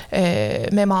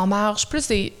 même En Marche, plus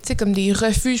comme des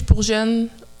refuges pour jeunes,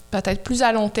 peut-être plus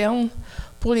à long terme,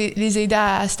 pour les aider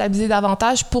à stabiliser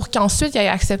davantage, pour qu'ensuite, ils aient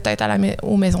accès peut-être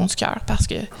aux Maisons du Cœur. Parce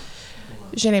que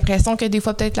j'ai l'impression que des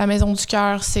fois, peut-être la Maison du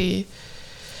Cœur, les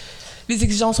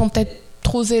exigences sont peut-être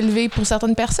trop élevées pour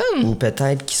certaines personnes. Ou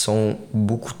peut-être qu'ils sont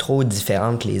beaucoup trop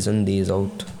différentes les unes des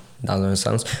autres, dans un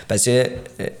sens. Parce que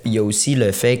il y a aussi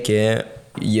le fait que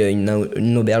il y a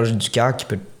une auberge du cœur qui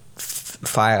peut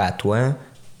faire à toi,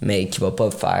 mais qui va pas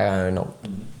faire à un autre.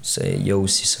 Il y a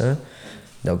aussi ça.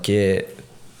 Donc,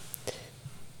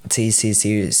 tu sais,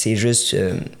 c'est juste...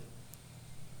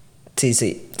 tu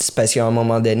sais, c'est parce qu'à un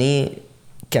moment donné,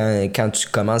 quand tu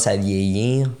commences à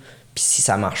vieillir, puis si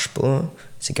ça marche pas,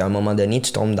 c'est qu'à un moment donné,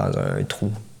 tu tombes dans un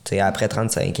trou. Tu sais, après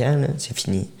 35 ans, là, c'est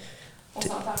fini. On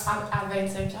s'entend à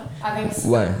 25 ans? À 26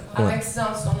 ouais, ans? À 26 ans,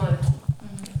 tu tombes dans le trou.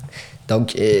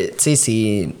 Donc, tu sais,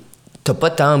 c'est... T'as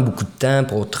pas beaucoup de temps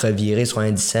pour te revirer sur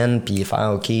un dizaine puis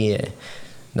faire OK.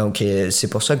 Donc, c'est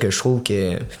pour ça que je trouve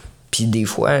que. Puis des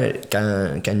fois,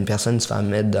 quand une personne se fait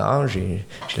mettre dehors, j'ai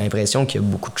l'impression qu'il y a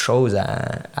beaucoup de choses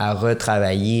à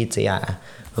retravailler, tu sais, à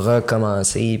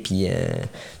recommencer. Puis,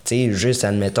 tu sais, juste,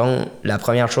 admettons, la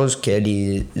première chose que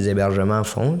les hébergements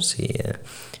font, c'est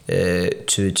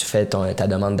tu fais ta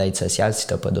demande d'aide sociale si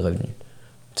t'as pas de revenus.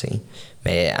 Tu sais.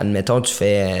 Mais admettons, tu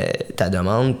fais ta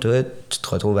demande, tu te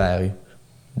retrouves à la rue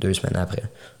 2 semaines après.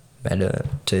 Ben là,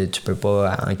 tu peux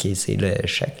pas encaisser le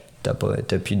chèque. T'as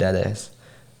plus d'adresse.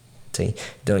 T'sais.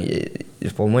 Donc,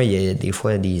 pour moi, il y a des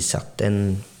fois des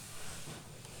certaines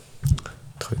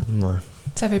trucs. Ouais.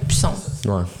 Ça fait plus sens.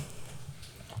 Ouais.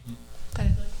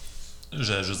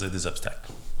 J'ai juste des obstacles.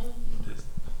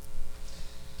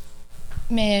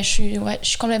 Mais je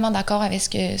suis complètement d'accord avec ce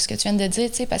que tu viens de dire,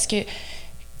 tu sais, parce que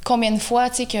combien de fois,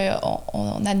 tu sais,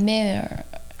 qu'on admet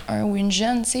un ou une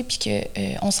jeune, tu sais, puis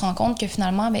qu'on se rend compte que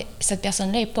finalement, ben, cette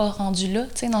personne-là n'est pas rendue là,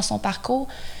 tu sais, dans son parcours.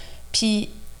 Puis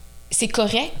c'est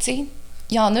correct, tu sais.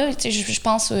 Il y en a, tu sais, je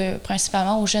pense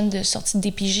principalement aux jeunes de sortie de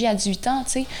DPJ à 18 ans,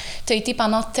 tu sais. Tu as été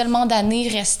pendant tellement d'années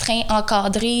restreint,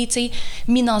 encadré, tu sais,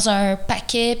 mis dans un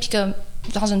paquet, puis comme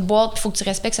dans une boîte, puis il faut que tu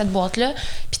respectes cette boîte-là.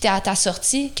 Puis tu es à ta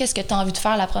sortie, qu'est-ce que tu as envie de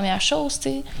faire la première chose, tu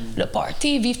sais? Le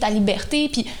party, vivre ta liberté,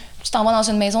 puis tu t'en vas dans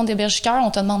une maison d'héberge du cœur,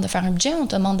 on te demande de faire un budget, on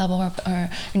te demande d'avoir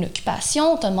une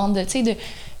occupation, on te demande de, tu sais,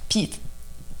 puis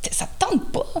ça te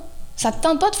tente pas. Ça te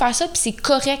tente pas de faire ça, puis c'est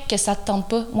correct que ça te tente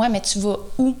pas. Ouais, mais tu vas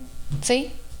où? Tu sais?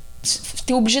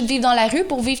 T'es obligé de vivre dans la rue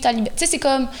pour vivre ta liberté. Tu sais, c'est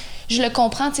comme... Je le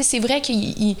comprends, tu sais, c'est vrai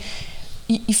qu'il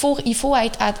faut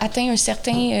être atteint un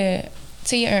certain... tu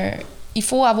sais, il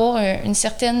faut avoir une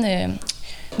certaine...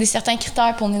 des certains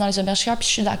critères pour venir dans les auberges du cœur, puis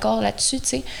je suis d'accord là-dessus, tu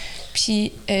sais.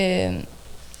 Puis... ben,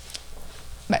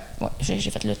 ouais, j'ai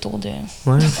fait le tour de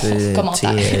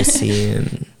commentaires.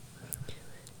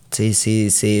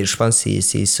 Je pense que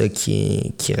c'est ça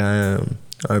qui rend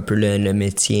un peu le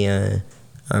métier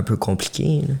un peu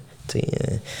compliqué. Là,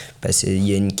 parce qu'il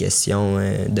y a une question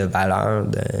de valeur,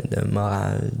 de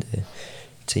morale.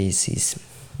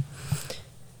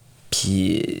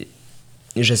 Puis,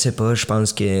 je sais pas, je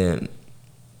pense que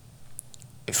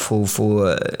faut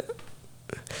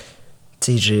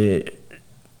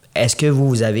est-ce que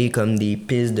vous avez comme des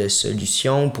pistes de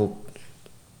solutions pour,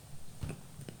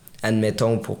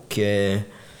 admettons, pour que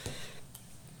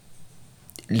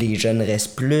les jeunes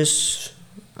restent plus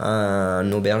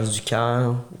en auberge du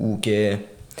cœur, ou que, tu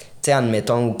sais,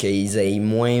 admettons qu'ils aient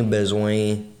moins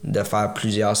besoin de faire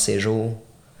plusieurs séjours?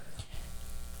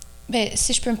 Bien,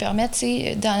 si je peux me permettre, tu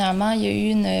sais, dernièrement, il y a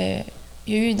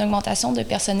eu une augmentation de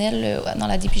personnel dans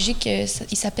la DPJ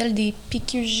il s'appelle des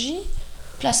PQJ.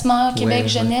 Placement Québec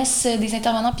Jeunesse, des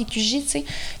intervenants PQJ, tu sais. Puis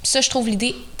ça, je trouve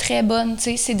l'idée très bonne, tu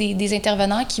sais. C'est des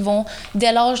intervenants qui vont,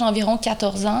 dès l'âge d'environ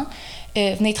 14 ans,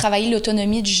 venir travailler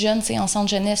l'autonomie du jeune, tu sais, en centre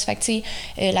jeunesse. Fait que, tu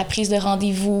sais, la prise de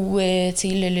rendez-vous, tu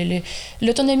sais,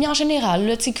 l'autonomie en général,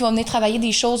 là, tu sais, qui vont venir travailler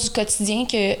des choses du quotidien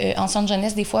qu'en centre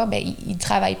jeunesse, des fois, ben ils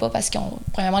travaillent pas parce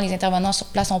premièrement, les intervenants sur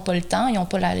place n'ont pas le temps, ils n'ont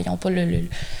pas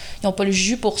le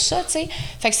jus pour ça, tu sais.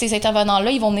 Fait que ces intervenants-là,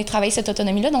 ils vont venir travailler cette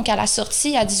autonomie-là. Donc, à la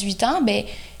sortie, à 18 ans, ben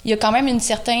il y a quand même un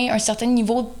certain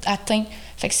niveau atteint.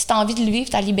 Fait que si tu as envie de vivre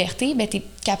ta liberté, ben tu es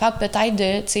capable peut-être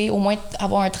de, tu sais, au moins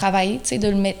avoir un travail, tu sais, de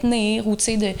le maintenir, ou, tu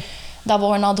sais,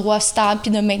 d'avoir un endroit stable,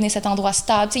 puis de maintenir cet endroit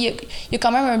stable. Tu sais, il y a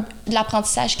quand même de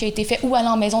l'apprentissage qui a été fait, ou aller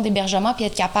en maison d'hébergement, puis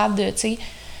être capable de, tu sais...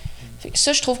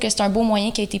 Ça, je trouve que c'est un beau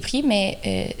moyen qui a été pris,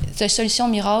 mais de solution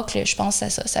miracle, je pense que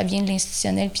ça vient de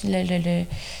l'institutionnel, puis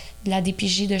la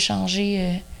DPJ de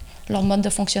changer leur mode de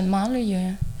fonctionnement. Là,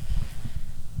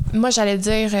 Moi, j'allais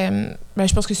dire,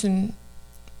 je pense que c'est une...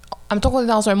 En même temps qu'on est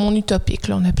dans un monde utopique,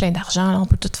 là, on a plein d'argent, là, on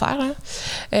peut tout faire.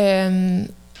 Hein.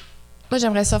 Moi,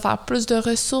 j'aimerais ça faire plus de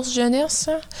ressources jeunesse.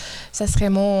 Hein. Ça serait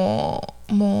mon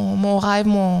rêve,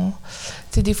 Tu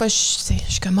sais, des fois, je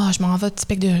suis comme, je m'en vais de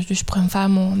spec de rue, je pourrais me faire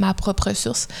ma propre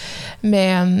ressource.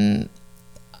 Mais,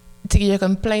 tu sais, il y a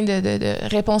comme plein de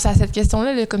réponses à cette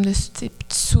question-là, là, comme de petites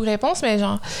sous-réponses, mais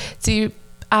genre, tu sais,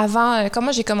 avant, quand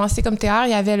moi j'ai commencé comme TR,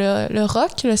 il y avait le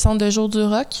ROC, le centre de jour du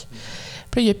ROC.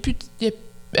 Puis là, il n'y a plus...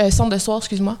 centre de soir,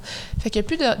 excuse-moi. Fait qu'il n'y a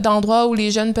plus d'endroits où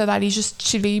les jeunes peuvent aller juste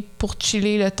chiller pour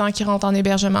chiller le temps qu'ils rentrent en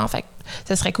hébergement. Fait que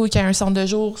ça serait cool qu'il y ait un centre de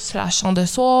jour / centre de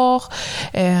soir.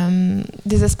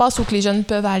 Des espaces où que les jeunes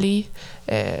peuvent aller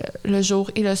le jour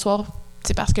et le soir.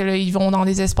 C'est parce que là, ils vont dans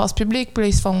des espaces publics, puis là,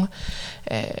 ils se font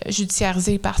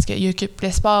judiciariser parce qu'ils occupent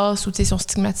l'espace ou ils sont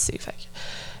stigmatisés. Fait que,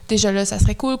 déjà là, ça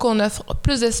serait cool qu'on offre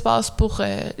plus d'espace pour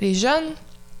les jeunes.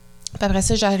 Puis après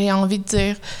ça, j'aurais envie de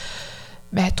dire...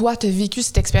 Ben toi, tu as vécu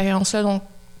cette expérience-là, donc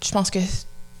je pense que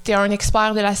tu es un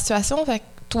expert de la situation. Fait que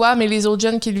toi, mais les autres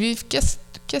jeunes qui le vivent, qu'est-ce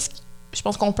je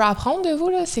pense qu'on peut apprendre de vous,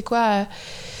 là? C'est quoi...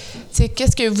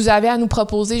 qu'est-ce que vous avez à nous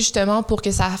proposer, justement, pour que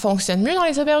ça fonctionne mieux dans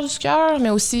les auberges du cœur,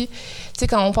 mais aussi, tu sais,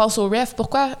 quand on passe au REF,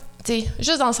 pourquoi... T'sais,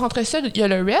 juste dans le centre-sud, il y a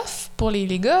le REF pour les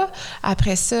gars.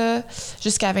 Après ça,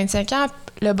 jusqu'à 25 ans.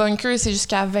 Le bunker, c'est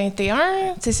jusqu'à 21.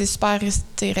 T'sais, c'est super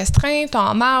restreint. T'es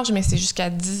en marge, mais c'est jusqu'à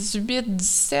 18,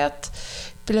 17.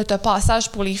 Puis là, t'as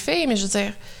passage pour les filles. Mais je veux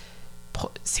dire,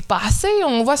 c'est pas assez.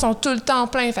 On voit, ils sont tout le temps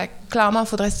pleins. Fait que clairement, il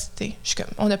faudrait...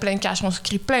 on a plein de cash. On se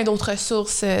crée plein d'autres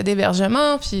ressources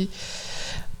d'hébergement. Puis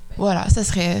voilà, ça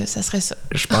serait ça.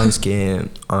 Je pense qu'une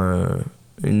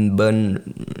bonne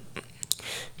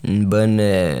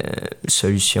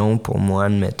solution pour moi,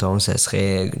 admettons, ça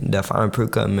serait de faire un peu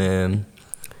comme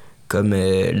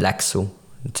l'AXO.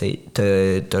 Tu sais,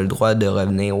 t'as le droit de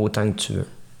revenir autant que tu veux.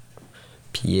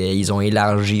 Puis ils ont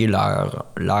élargi leur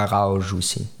âge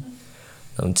aussi.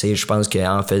 Donc, tu sais, je pense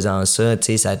qu'en faisant ça,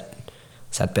 tu sais,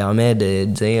 ça te permet de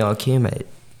dire, OK, mais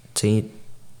tu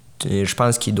sais, je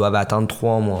pense qu'ils doivent attendre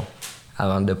 3 mois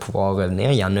avant de pouvoir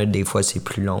revenir. Il y en a des fois, c'est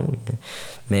plus long.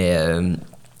 Mais...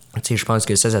 je pense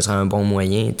que ça serait un bon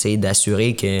moyen,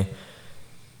 d'assurer que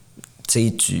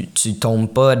tu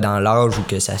tombes pas dans l'âge où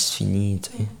que ça se finit,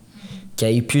 qu'il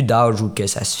n'y ait plus d'âge où que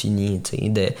ça se finit,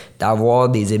 d'avoir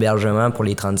des hébergements pour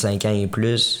les 35 ans et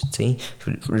plus.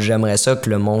 J'aimerais ça que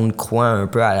le monde croie un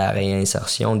peu à la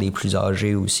réinsertion des plus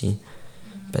âgés aussi.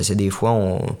 Parce que des fois,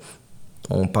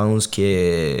 on pense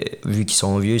que, vu qu'ils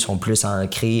sont vieux, ils sont plus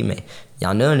ancrés, mais il y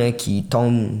en a là, qui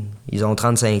tombent, ils ont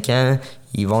 35 ans,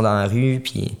 ils vont dans la rue,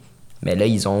 puis mais là,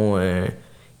 ils ont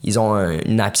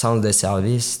une absence de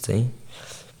service, tu sais.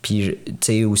 Puis, tu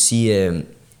sais, aussi,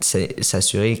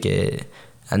 s'assurer que,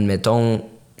 admettons, tu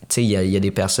sais, il y a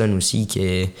des personnes aussi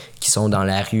qui sont dans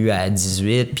la rue à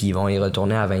 18, puis ils vont y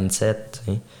retourner à 27,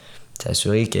 tu sais.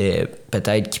 S'assurer que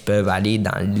peut-être qu'ils peuvent aller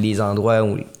dans les endroits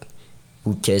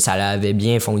où que ça avait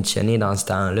bien fonctionné dans ce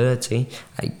temps-là, tu sais,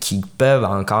 qu'ils peuvent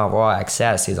encore avoir accès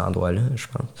à ces endroits-là, je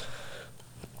pense.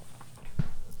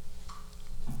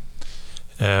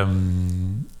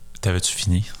 T'avais-tu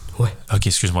fini? Ouais. OK,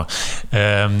 excuse-moi.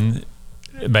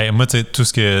 Moi, tu sais, tout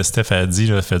ce que Steph a dit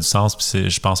là, fait du sens, puis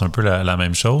je pense un peu la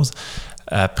même chose.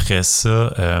 Après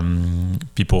ça,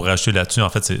 puis pour rajouter là-dessus, en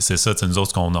fait, c'est ça, nous autres,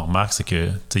 ce qu'on remarque, c'est que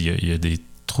il y a des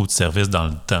trous de service dans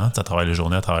le temps, à travers les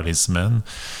journées, à travers les semaines.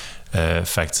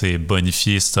 Fait que, tu sais,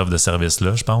 bonifier cette offre de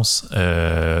service-là, je pense,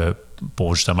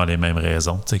 pour justement les mêmes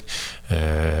raisons, tu sais.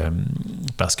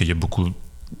 Parce qu'il y a beaucoup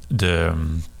de...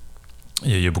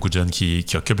 Il y a beaucoup de jeunes qui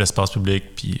occupent l'espace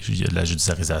public, puis il y a de la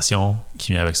judiciarisation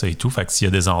qui vient avec ça et tout. Fait que s'il y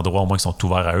a des endroits au moins qui sont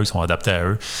ouverts à eux, qui sont adaptés à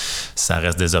eux, ça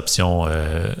reste des options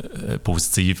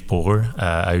positives pour eux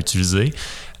à utiliser.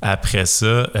 Après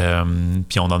ça,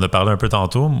 puis on en a parlé un peu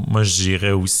tantôt, moi j'irais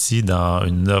aussi dans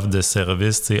une offre de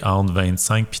service entre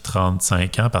 25 puis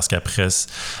 35 ans, parce qu'après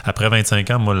 25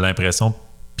 ans, moi l'impression,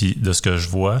 puis de ce que je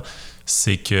vois,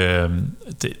 c'est que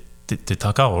t'es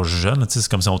encore jeune, c'est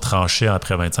comme si on tranchait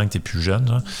après 25, t'es plus jeune.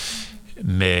 Genre.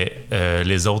 Mais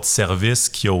les autres services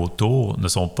qu'il y a autour ne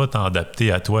sont pas tant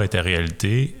adaptés à toi et ta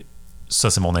réalité. Ça,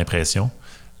 c'est mon impression.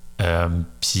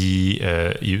 Puis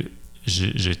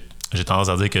j'ai tendance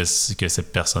à dire que ces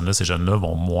personnes-là, ces jeunes-là,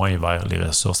 vont moins vers les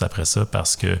ressources après ça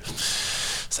parce que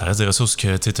ça reste des ressources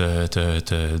que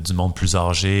t'as du monde plus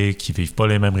âgé, qui vivent pas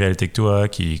les mêmes réalités que toi,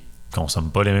 qui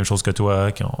consomment pas les mêmes choses que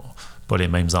toi, qui ont pas les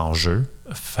mêmes enjeux.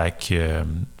 Fait que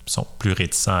sont plus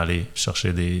réticents à aller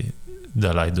chercher de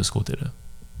l'aide de ce côté-là.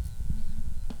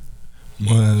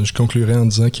 Moi, je conclurais en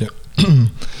disant que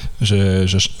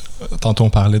Tantôt, on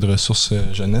parlait de ressources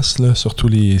jeunesse, là, surtout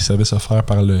les services offerts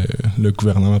par le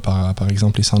gouvernement, par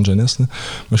exemple les centres jeunesse. Là.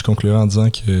 Moi, je conclurai en disant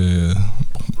que,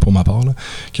 pour ma part, là,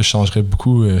 que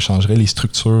je changerais les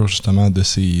structures justement de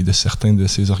certains de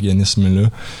ces organismes-là,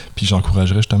 puis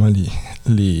j'encouragerais justement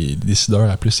les décideurs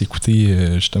à plus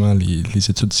écouter justement les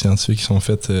études scientifiques qui sont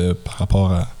faites par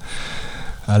rapport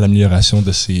à l'amélioration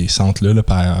de ces centres-là. Là.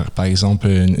 Par exemple,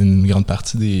 une grande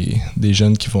partie des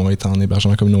jeunes qui vont être en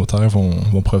hébergement communautaire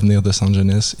vont provenir de centres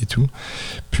jeunesse et tout.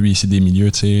 Puis c'est des milieux,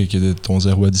 tu sais, que de ton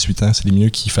 0 à 18 ans, c'est des milieux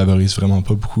qui favorisent vraiment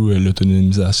pas beaucoup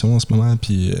l'autonomisation en ce moment.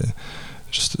 Puis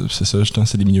c'est ça, justement,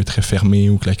 c'est des milieux très fermés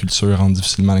où que la culture rentre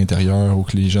difficilement à l'intérieur, où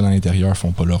que les jeunes à l'intérieur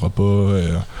font pas leur repas,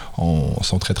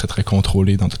 sont très, très, très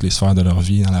contrôlés dans toutes les sphères de leur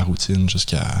vie, dans la routine,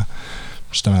 jusqu'à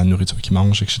justement la nourriture qu'ils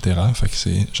mangent, etc. Fait que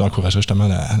j'encouragerais justement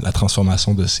la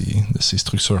transformation de ces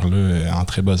structures-là en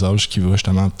très bas âge qui va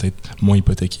justement peut-être moins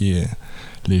hypothéquer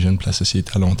les jeunes pour la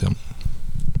société à long terme.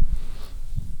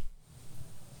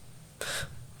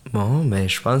 Bon, ben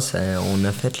je pense qu'on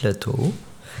a fait le tour.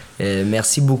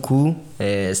 Merci beaucoup.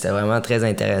 C'était vraiment très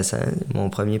intéressant. Mon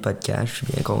premier podcast, je suis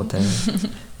bien content.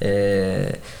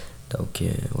 Donc,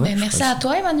 ouais, merci à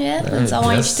toi, Emmanuel, de nous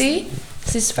avoir invités.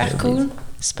 C'est super cool. Oui.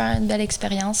 Super une belle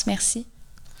expérience. Merci.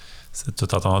 C'est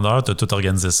tout en ton honneur. Tu as tout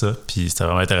organisé ça, puis c'était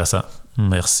vraiment intéressant.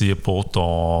 Merci pour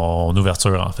ton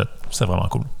ouverture, en fait. C'est vraiment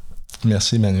cool.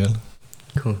 Merci, Emmanuel.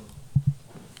 Cool.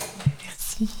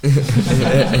 Merci.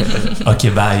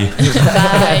 OK, bye.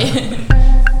 Bye.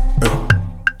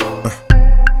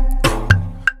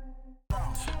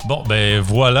 Bon, ben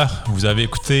voilà, vous avez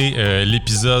écouté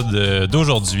l'épisode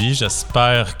d'aujourd'hui.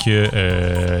 J'espère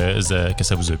que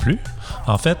ça vous a plu.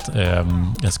 En fait,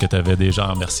 est-ce que tu avais des gens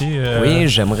à remercier? Oui,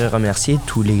 j'aimerais remercier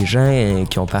tous les gens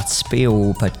qui ont participé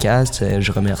au podcast.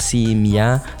 Je remercie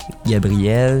Mia,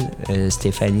 Gabriel,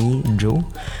 Stéphanie, Joe.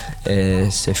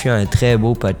 Ce fut un très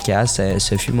beau podcast.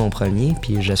 Ce fut mon premier,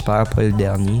 puis j'espère pas le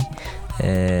dernier.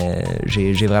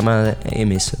 J'ai vraiment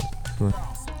aimé ça. Ouais.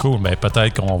 Cool, ben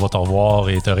peut-être qu'on va te revoir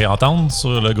et te réentendre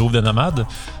sur le groupe de Nomades.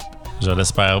 Je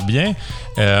l'espère bien.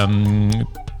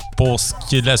 Pour ce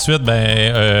qui est de la suite,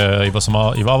 ben il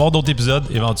va y avoir d'autres épisodes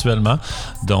éventuellement.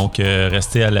 Donc,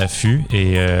 restez à l'affût.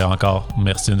 Et encore,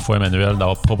 merci une fois, Emmanuel,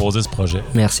 d'avoir proposé ce projet.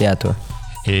 Merci à toi.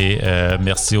 Et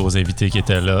merci aux invités qui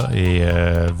étaient là. Et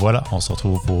voilà, on se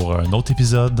retrouve pour un autre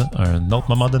épisode, un autre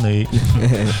moment donné.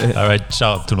 All right,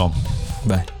 ciao tout le monde.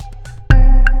 Bye.